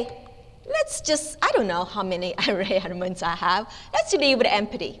just say, let's just, I don't know how many array elements I have. Let's leave it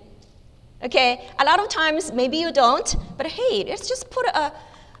empty. Okay, a lot of times, maybe you don't, but hey, let's just put a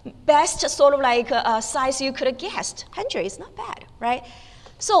best sort of like a size you could have guessed. 100 is not bad, right?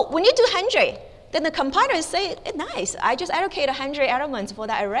 So when you do 100, then the compiler say, nice, I just allocate 100 elements for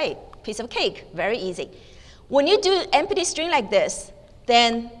that array. Piece of cake, very easy. When you do empty string like this,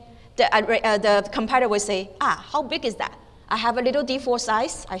 then the compiler will say, how big is that? I have a little default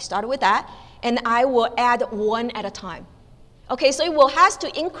size, I start with that, and I will add 1 at a time. Okay, so it will have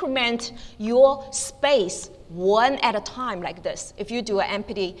to increment your space 1 at a time like this, if you do an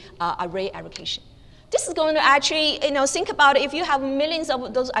empty array allocation. This is going to actually, think about if you have millions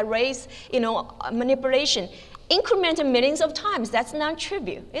of those arrays, manipulation, increment millions of times, that's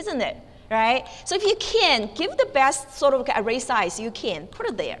non-trivial, isn't it? Right? So if you can, give the best sort of array size you can, put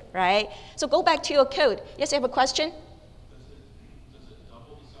it there, right? So go back to your code. Yes, you have a question? Does it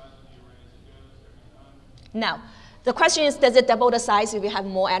double the size of the array as it goes every time? No. The question is, does it double the size if you have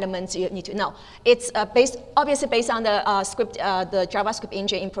more elements you need to? No. It's obviously based on the the JavaScript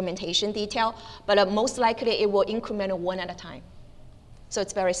engine implementation detail, but most likely it will increment 1 at a time. So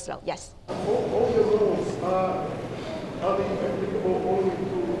it's very slow, yes? All the rules, are they applicable only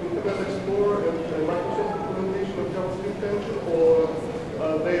to Internet Explorer and Microsoft implementation of JavaScript engine, or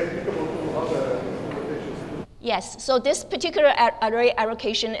are they applicable to other implementations? Yes, so this particular array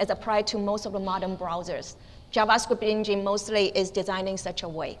allocation is applied to most of the modern browsers. JavaScript engine mostly is designed in such a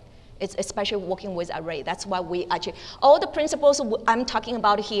way. It's especially working with array. That's why we actually, all the principles I'm talking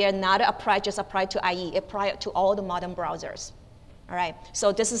about here, not just apply to IE, apply to all the modern browsers. All right,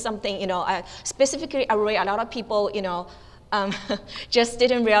 so this is something, specifically array, a lot of people, just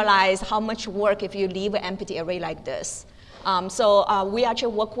didn't realize how much work if you leave an empty array like this. So we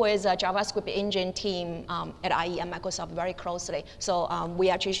actually work with a JavaScript engine team at IE and Microsoft very closely. So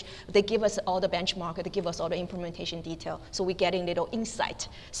they give us all the benchmark, they give us all the implementation detail. So we're getting little insight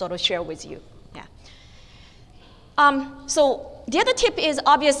sort of share with you. Yeah. So the other tip is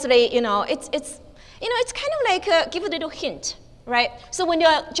obviously, it's kind of like give a little hint. right? So when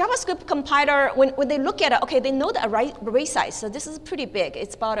your JavaScript compiler, when they look at it, okay, they know the array size, so this is pretty big.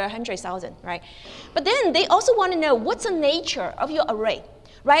 It's about 100,000, right? But then they also want to know what's the nature of your array,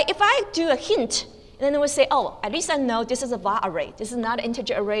 right? If I do a hint, then they will say, oh, at least I know this is a var array. This is not an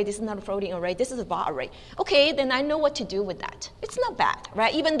integer array. This is not a floating array. This is a var array. Okay, then I know what to do with that. It's not bad,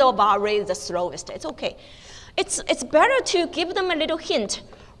 right? Even though var array is the slowest, it's okay. It's better to give them a little hint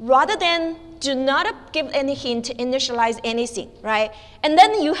rather than do not give any hint, initialize anything, right? And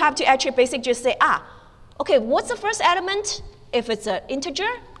then you have to actually basically just say, okay, what's the first element? If it's an integer,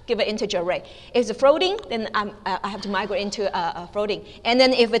 give an integer array. If it's a floating, then I have to migrate into a floating. And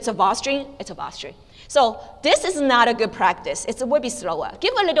then if it's a var string, it's a var string. So this is not a good practice. It will be slower.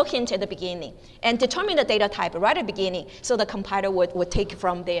 Give a little hint at the beginning and determine the data type right at the beginning so the compiler would take it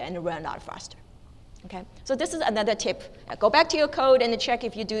from there and run a lot faster. Okay, so this is another tip. Go back to your code and check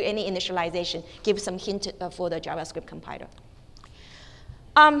if you do any initialization. Give some hint for the JavaScript compiler.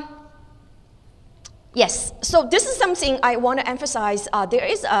 Yes, so this is something I want to emphasize. There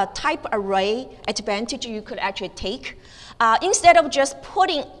is a type array advantage you could actually take. Instead of just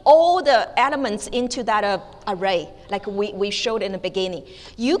putting all the elements into that array, like we showed in the beginning,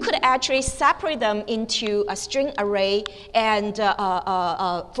 you could actually separate them into a string array and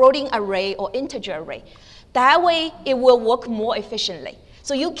a floating array or integer array. That way, it will work more efficiently.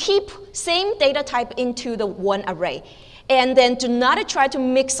 So you keep same data type into the one array. And then do not try to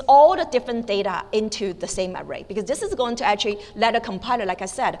mix all the different data into the same array, because this is going to actually let a compiler, like I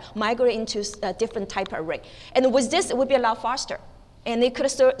said, migrate into a different type of array. And with this, it would be a lot faster. And it could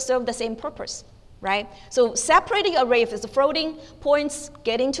serve the same purpose, right? So separating array, if it's a floating points,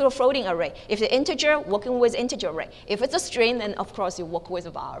 get into a floating array. If it's integer, working with integer array. If it's a string, then of course you work with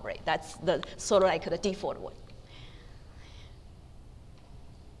a var array. That's the sort of like the default one.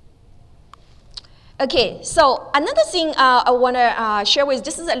 Okay, so another thing I want to share with,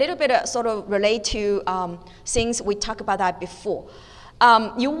 this is a little bit sort of relate to things we talked about that before.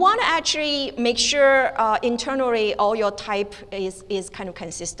 You want to actually make sure internally all your type is kind of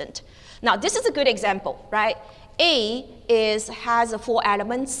consistent. Now, this is a good example, right? A has 4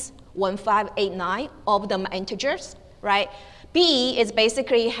 elements, 1, 5, 8, 9, all of them are integers, right? B is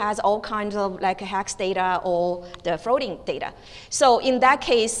basically has all kinds of like hex data or the floating data. So in that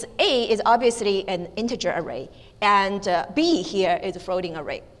case, A is obviously an integer array, and B here is a floating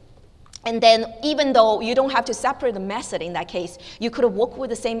array. And then even though you don't have to separate the method in that case, you could work with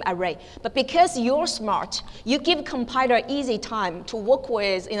the same array. But because you're smart, you give compiler easy time to work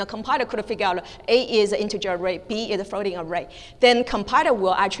with, compiler could figure out A is an integer array, B is a floating array. Then compiler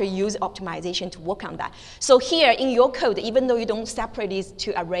will actually use optimization to work on that. So here in your code, even though you don't separate these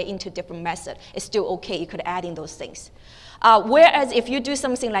two arrays into different methods, it's still okay, you could add in those things. Whereas if you do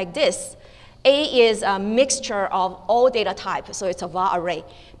something like this, A is a mixture of all data types, so it's a var array.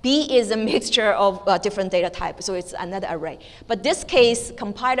 B is a mixture of different data types, so it's another array. But this case,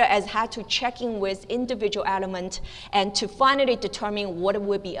 compiler has had to check in with individual element and to finally determine what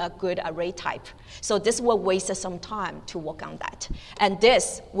would be a good array type. So this will waste some time to work on that. And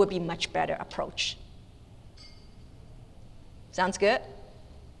this would be much better approach. Sounds good?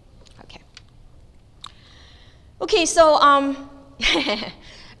 Okay. Okay, so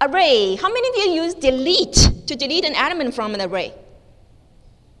array. How many of you use delete to delete an element from an array?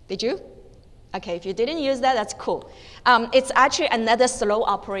 Did you? Okay, if you didn't use that, that's cool. It's actually another slow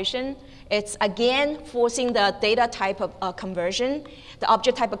operation. It's again forcing the data type of conversion, the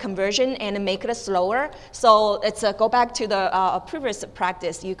object type of conversion, and make it slower. So it's go back to the previous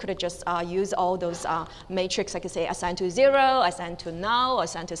practice. You could just use all those matrix, like I say, assign to 0, assign to null,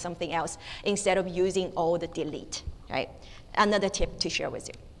 assign to something else, instead of using all the delete, right? Another tip to share with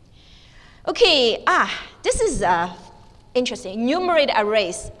you. Okay, this is interesting. Enumerate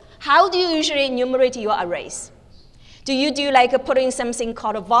arrays. How do you usually enumerate your arrays? Do you do like putting something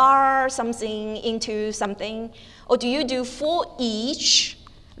called a var, something into something? Or do you do for each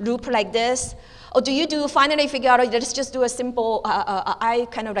loop like this? Or do you do finally figure out, let's just do a simple,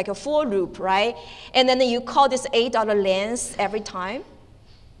 kind of like a for loop, right? And then you call this $8 every time?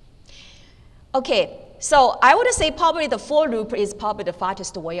 Okay. So I would say probably the for loop is probably the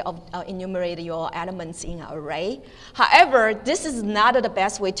fastest way of enumerating your elements in an array. However, this is not the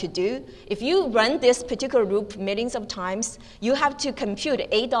best way to do. If you run this particular loop millions of times, you have to compute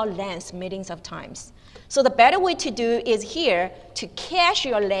 $8 millions of times. So the better way to do is here to cache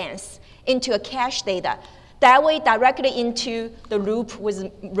your length into a cache data. That way, directly into the loop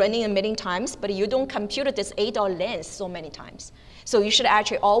with running a million times, but you don't compute this $8 length so many times. So you should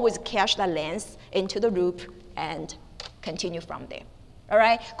actually always cache that length into the loop and continue from there, All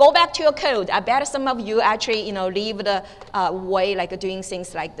right, go back to your code. I bet some of you actually, leave the way like doing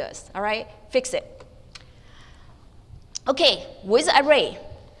things like this. All right, fix it. Okay, with array,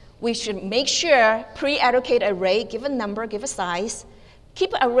 we should make sure pre-allocate array, give a number, give a size,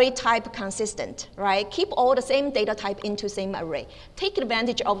 keep array type consistent, right? Keep all the same data type into same array. Take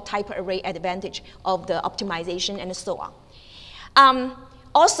advantage of type array advantage of the optimization and so on.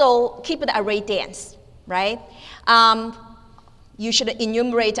 Also, keep the array dense, right? You should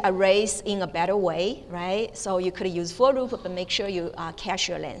enumerate arrays in a better way, right? So you could use for loop, but make sure you cache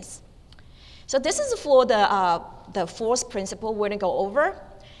your length. So this is for the fourth principle we're gonna go over.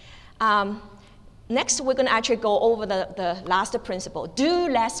 Next, we're gonna actually go over the last principle, do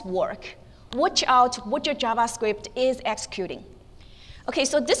less work. Watch out what your JavaScript is executing. Okay,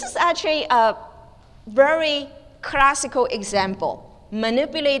 so this is actually a very classical example,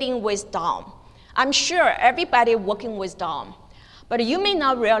 manipulating with DOM. I'm sure everybody working with DOM. But you may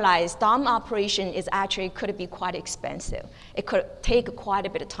not realize DOM operation is actually could be quite expensive. It could take quite a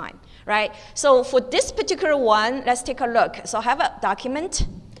bit of time, right? So for this particular one, let's take a look. So I have a document.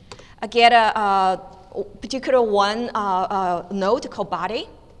 I get a particular one node called body,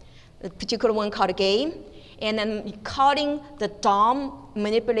 a particular one called game, and then calling the DOM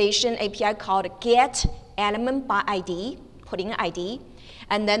manipulation API called get element by ID, putting an ID,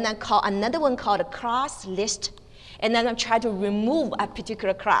 and then I call another one called class list. And then I try to remove a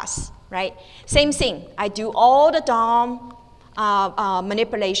particular class, right? Same thing, I do all the DOM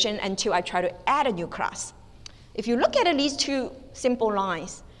manipulation until I try to add a new class. If you look at these two simple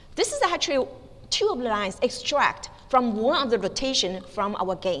lines, this is actually two of the lines extract from one of the rotation from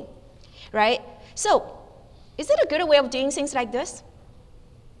our game, right? So, is it a good way of doing things like this?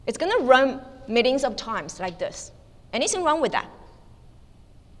 It's gonna run millions of times like this. Anything wrong with that?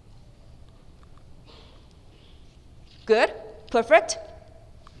 Good, perfect.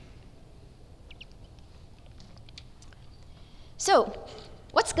 So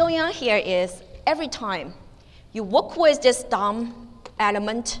what's going on here is every time you work with this DOM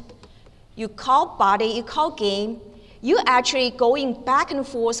element, you call body, you call game, you actually going back and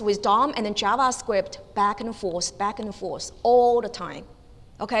forth with DOM and then JavaScript back and forth all the time.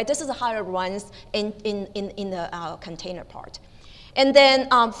 Okay, this is how it runs in the container part. And then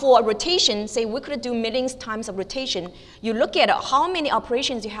for a rotation, say we could do millions times of rotation, you look at how many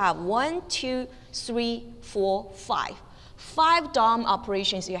operations you have. 1, 2, 3, 4, 5. 5 DOM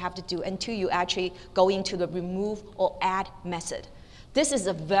operations you have to do until you actually go into the remove or add method. This is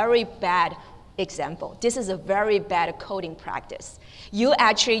a very bad example. This is a very bad coding practice. You're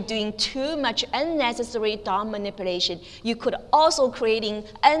actually doing too much unnecessary DOM manipulation. You could also creating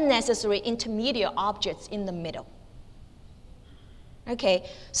unnecessary intermediate objects in the middle. Okay,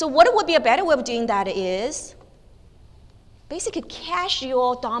 so what would be a better way of doing that is basically cache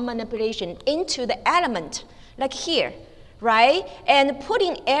your DOM manipulation into the element, like here, right? And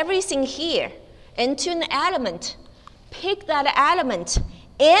putting everything here into an element, pick that element,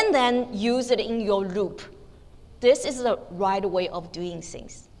 and then use it in your loop. This is the right way of doing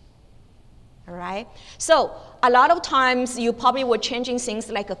things. All right? So a lot of times you probably were changing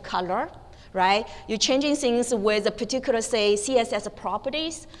things like a color, right? You're changing things with a particular, say, CSS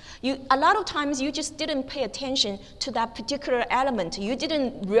properties. A lot of times you just didn't pay attention to that particular element. You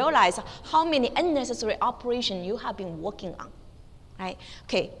didn't realize how many unnecessary operations you have been working on, right?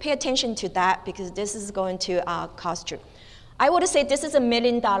 Okay, pay attention to that because this is going to cost you. I would say this is $1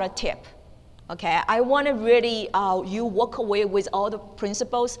 million tip. Okay, I want to really you walk away with all the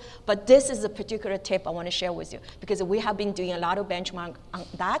principles, but this is a particular tip I want to share with you because we have been doing a lot of benchmark on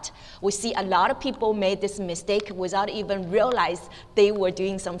that. We see a lot of people made this mistake without even realize they were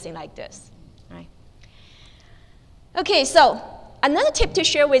doing something like this. Right? Okay, so another tip to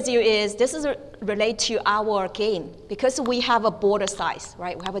share with you is this is related to our game because we have a border size,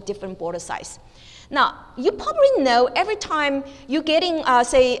 right? We have a different border size. Now, you probably know every time you're getting,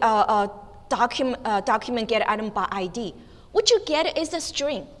 say, document get item by ID, what you get is a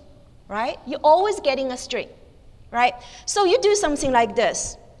string, right? You're always getting a string, right? So you do something like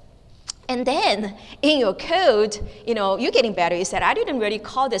this. And then in your code, you're getting better. You said, I didn't really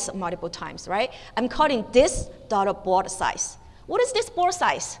call this multiple times, right? I'm calling this .board size. What is this board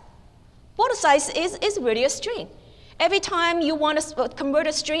size? Board size is really a string. Every time you want to convert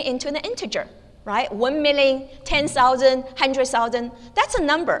a string into an integer, right? 1 million, 10,000, 100,000, that's a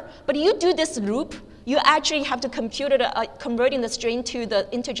number. But you do this loop, you actually have to compute it, converting the string to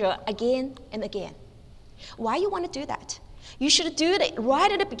the integer again and again. Why you want to do that? You should do it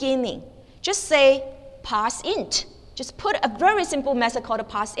right at the beginning. Just say parse int. Just put a very simple method called a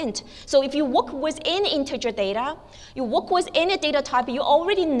parseInt. So if you work with any integer data, you work with any data type you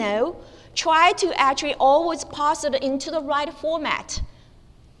already know, try to actually always parse it into the right format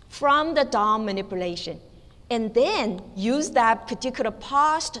from the DOM manipulation. And then use that particular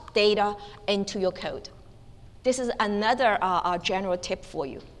parsed data into your code. This is another general tip for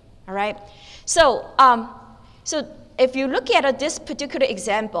you, all right? So, so if you look at this particular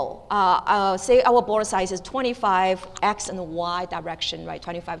example, say our border size is 25 X and Y direction, right,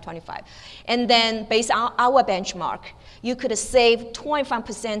 25, 25. And then based on our benchmark, you could save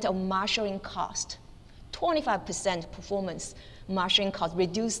 25% of marshalling cost, 25% performance marshalling cost,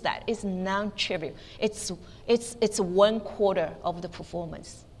 reduce that. It's non-trivial. It's 1/4 of the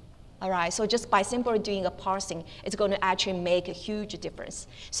performance. All right, so just by simply doing a parsing, it's going to actually make a huge difference.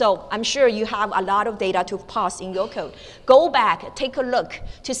 So I'm sure you have a lot of data to parse in your code. Go back, take a look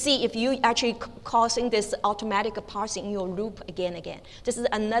to see if you actually causing this automatic parsing in your loop again. This is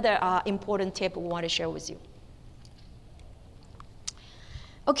another important tip we want to share with you.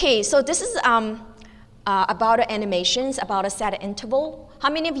 Okay, so this is about animations, about a set interval.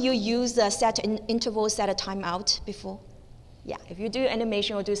 How many of you use a set interval, set a timeout before? Yeah, if you do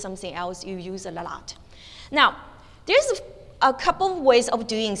animation or do something else, you use it a lot. Now, there's a couple of ways of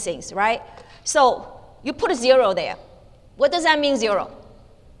doing things, right? So you put a 0 there. What does that mean, 0?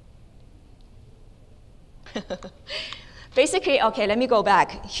 Basically, okay, let me go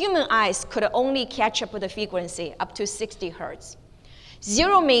back. Human eyes could only catch up with the frequency up to 60 Hertz.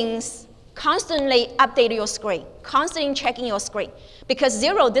 0 means constantly update your screen, constantly checking your screen. Because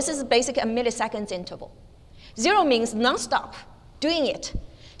 0, this is basically a millisecond interval. 0 means non-stop doing it.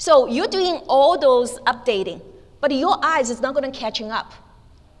 So you're doing all those updating, but your eyes is not going to catching up,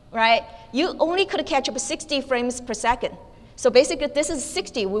 right? You only could catch up 60 frames per second. So basically, this is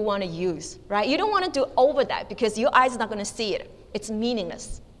 60 we want to use, right? You don't want to do over that because your eyes is not going to see it. It's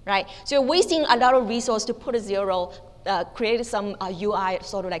meaningless, right? So you're wasting a lot of resource to put a 0, create some UI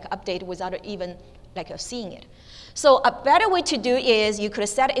sort of like update without even like seeing it. So a better way to do is you could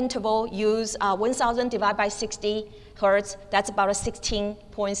set interval, use 1,000 divided by 60 Hertz. That's about a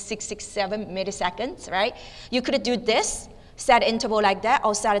 16.667 milliseconds, right? You could do this, set interval like that,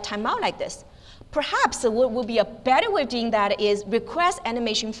 or set a timeout like this. Perhaps what would be a better way of doing that is request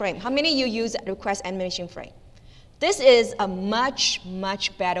animation frame. How many of you use request animation frame? This is a much,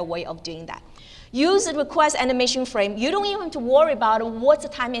 much better way of doing that. Use the request animation frame. You don't even have to worry about what's the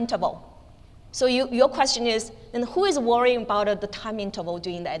time interval. So your question is, then who is worrying about the time interval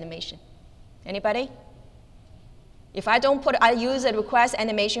doing the animation? Anybody? If I use a request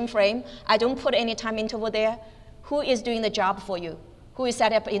animation frame, I don't put any time interval there, who is doing the job for you? Who is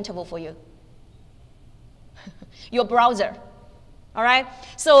setting up an interval for you? Your browser, all right?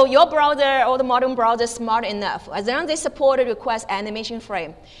 So your browser or the modern browser is smart enough. As long as they support a request animation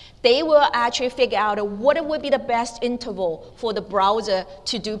frame, they will actually figure out what would be the best interval for the browser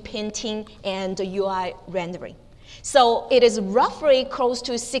to do painting and the UI rendering. So it is roughly close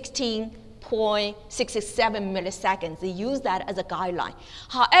to 16.67 milliseconds. They use that as a guideline.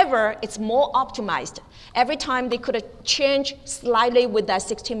 However, it's more optimized. Every time they could change slightly with that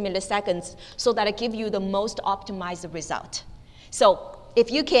 16 milliseconds so that it gives you the most optimized result. So if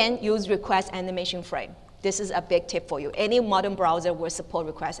you can, use request animation frame. This is a big tip for you. Any modern browser will support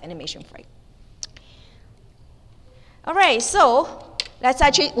request animation frame. All right, so let's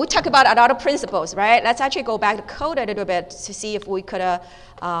actually, we talk about a lot of principles, right? Let's actually go back to code a little bit to see if we could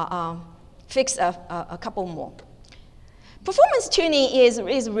fix a couple more. Performance tuning is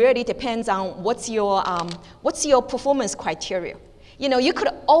really depends on what's your performance criteria. You know, you could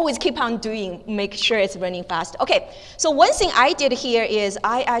always keep on doing, make sure it's running fast. Okay, so one thing I did here is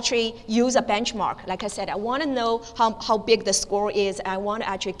I actually use a benchmark. Like I said, I want to know how big the score is. I want to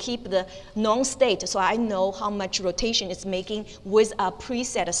actually keep the known state so I know how much rotation it's making with a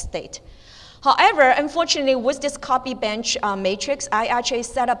preset state. However, unfortunately, with this copy bench matrix, I actually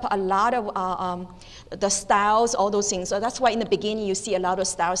set up a lot of the styles, all those things. So that's why in the beginning you see a lot of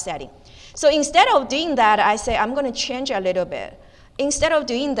style setting. So instead of doing that, I say I'm going to change a little bit. Instead of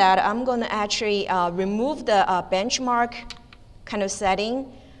doing that, I'm going to actually remove the benchmark kind of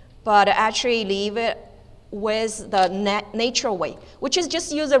setting, but actually leave it with the natural way, which is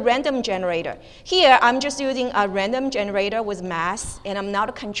just use a random generator. Here, I'm just using a random generator with mass, and I'm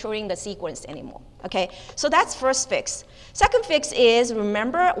not controlling the sequence anymore. Okay, so that's first fix. Second fix is,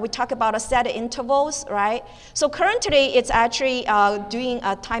 remember, we talked about a set intervals, right? So currently, it's actually doing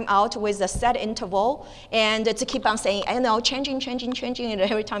a timeout with a set interval, and to keep on saying, I know, changing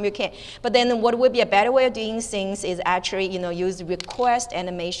every time you can. But then what would be a better way of doing things is actually, use request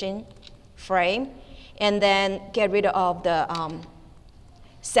animation frame. and then get rid of the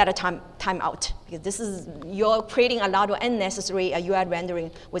set a timeout, because this is, you're creating a lot of unnecessary UI rendering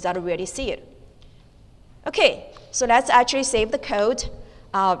without really see it. Okay, so let's actually save the code.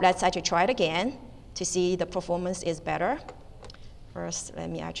 Let's actually try it again to see the performance is better. First, let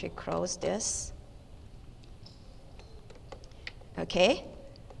me actually close this. Okay,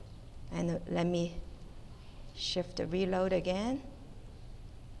 and let me shift the reload again.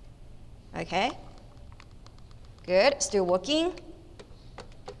 Okay, good, still working.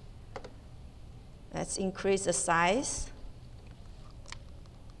 Let's increase the size.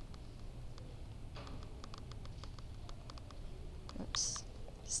 Oops,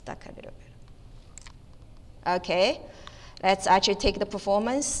 stuck a little bit. Okay, let's actually take the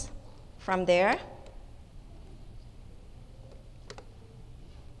performance from there.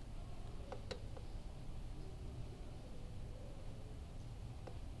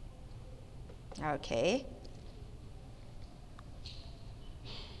 Okay.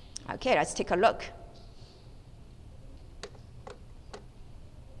 Okay, let's take a look.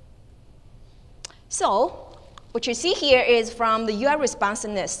 So, what you see here is from the UI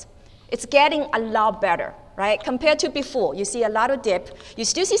responsiveness, it's getting a lot better, right? Compared to before, you see a lot of dip. You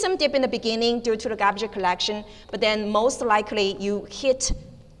still see some dip in the beginning due to the garbage collection, but then most likely you hit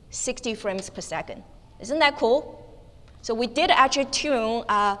 60 frames per second. Isn't that cool? So we did actually tune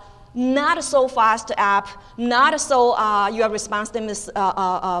not so fast app, not so UI responsiveness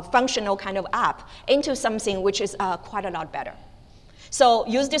functional kind of app into something which is quite a lot better. So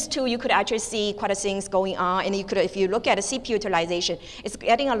use this tool, you could actually see quite a things going on, and you could, if you look at the CPU utilization, it's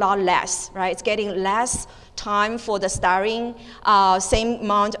getting a lot less, right? It's getting less time for the starting, same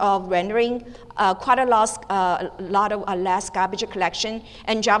amount of rendering, quite a lot of less garbage collection,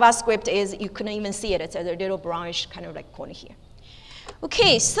 and JavaScript is, you couldn't even see it, it's a little brownish kind of like corner here.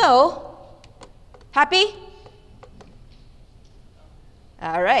 Okay, so, happy?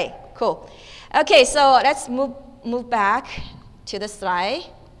 All right, cool. Okay, so let's move back to the slide.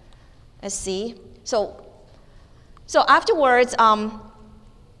 Let's see. So afterwards,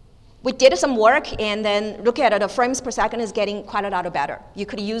 we did some work, and then look at it, the frames per second is getting quite a lot better. You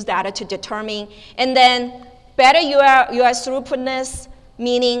could use that to determine, and then better UI throughputness,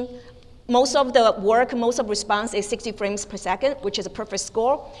 meaning most of the work, most of response is 60 frames per second, which is a perfect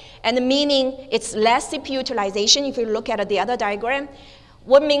score. And meaning it's less CPU utilization. If you look at the other diagram,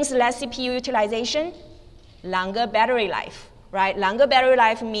 what means less CPU utilization? Longer battery life, right? Longer battery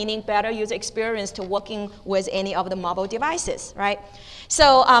life meaning better user experience to working with any of the mobile devices, right?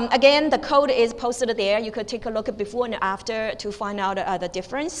 So again, the code is posted there. You could take a look at before and after to find out the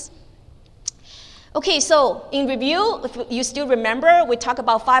difference. Okay, so in review, if you still remember, we talked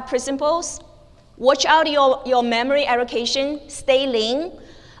about 5 principles. Watch out your memory allocation, stay lean,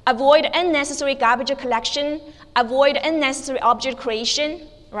 avoid unnecessary garbage collection, avoid unnecessary object creation,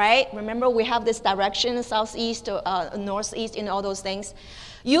 right? Remember, we have this direction, southeast, northeast, and all those things.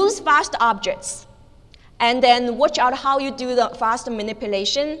 Use fast objects, and then watch out how you do the fast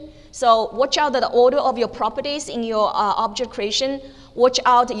manipulation. So watch out the order of your properties in your object creation. Watch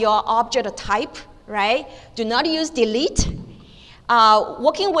out your object type, right? Do not use delete.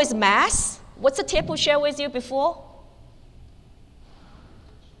 Working with mass, what's the tip we shared with you before?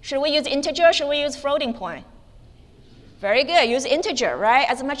 Should we use integer? Should we use floating point? Very good, use integer, right?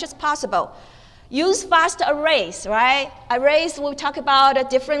 As much as possible. Use fast arrays, right? Arrays, we'll talk about a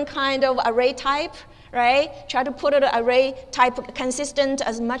different kind of array type, right? Try to put the array type consistent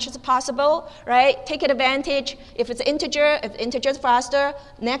as much as possible, right? Take advantage. If it's integer, if integer is faster,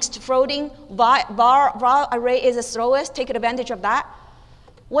 next floating, var array is the slowest, take advantage of that.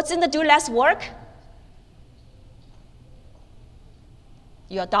 What's in the do less work?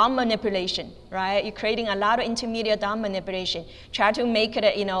 Your DOM manipulation, right? You're creating a lot of intermediate DOM manipulation. Try to make it,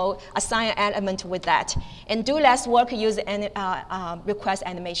 assign an element with that. And do less work, use request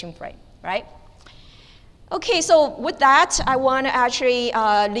animation frame, right? Okay, so with that, I want to actually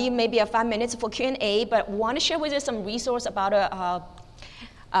leave maybe 5 minutes for Q&A, but want to share with you some resource about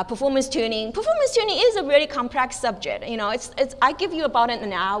performance tuning. Performance tuning is a really complex subject. I give you about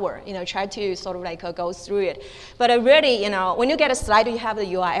an hour, try to sort of like go through it. But really, when you get a slide, you have the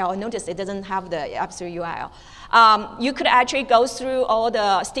URL. Notice it doesn't have the absolute URL. You could actually go through all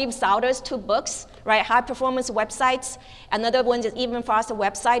the Steve Souders 2 books, right? High performance websites. Another one is even faster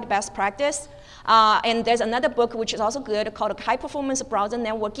website, best practice. And there's another book which is also good called High Performance Browser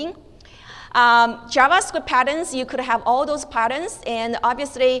Networking. JavaScript patterns, you could have all those patterns, and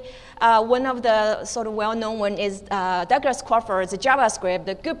obviously one of the sort of well-known one is Douglas Crawford's JavaScript,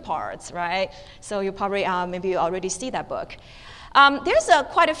 the good parts, right? So you probably maybe you already see that book. There's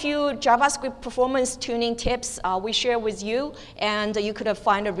quite a few JavaScript performance tuning tips we share with you, and you could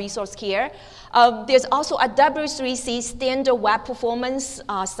find a resource here. There's also a W3C standard web performance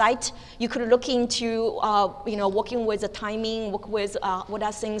site. You could look into, working with the timing, work with what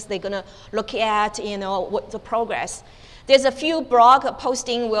are things they're gonna look at, what the progress. There's a few blog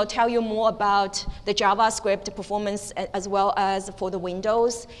posting will tell you more about the JavaScript performance as well as for the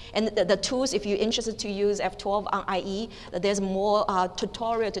Windows. And the tools, if you're interested to use F12 on IE, there's more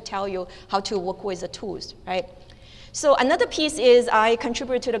tutorial to tell you how to work with the tools, right? So another piece is I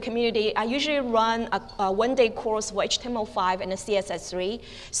contribute to the community. I usually run a one-day course for HTML5 and CSS3.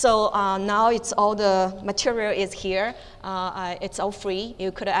 So now it's all the material is here. It's all free.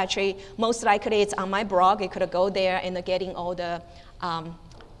 You could actually, most likely it's on my blog. You could go there and getting all the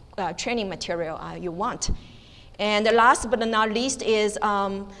training material you want. And the last but not least is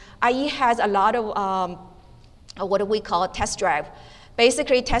IE has a lot of what do we call test drive.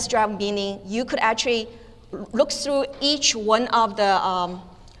 Basically, test drive meaning you could actually look through each one of the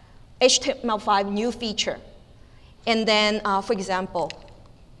HTML5 new feature. And then, for example,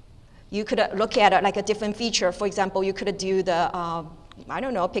 you could look at like a different feature. For example, you could do the, I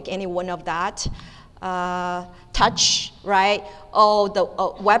don't know, pick any one of that. Touch, right? Or the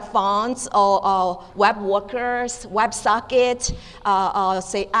web fonts, or web workers, WebSocket,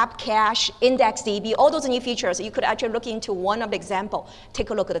 say app cache, IndexedDB, all those new features. You could actually look into one of the example,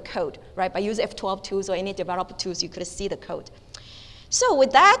 take a look at the code, right? By using F12 tools or any developer tools, you could see the code. So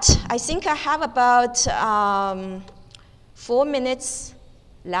with that, I think I have about 4 minutes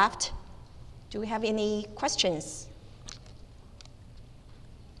left. Do we have any questions?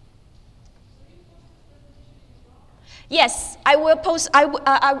 Yes, I will post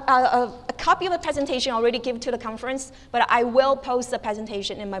a copy of the presentation already given to the conference, but I will post the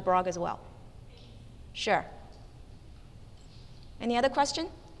presentation in my blog as well. Sure. Any other question?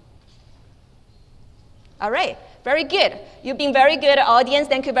 All right, very good. You've been very good, audience.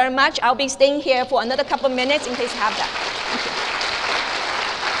 Thank you very much. I'll be staying here for another couple of minutes in case you have that.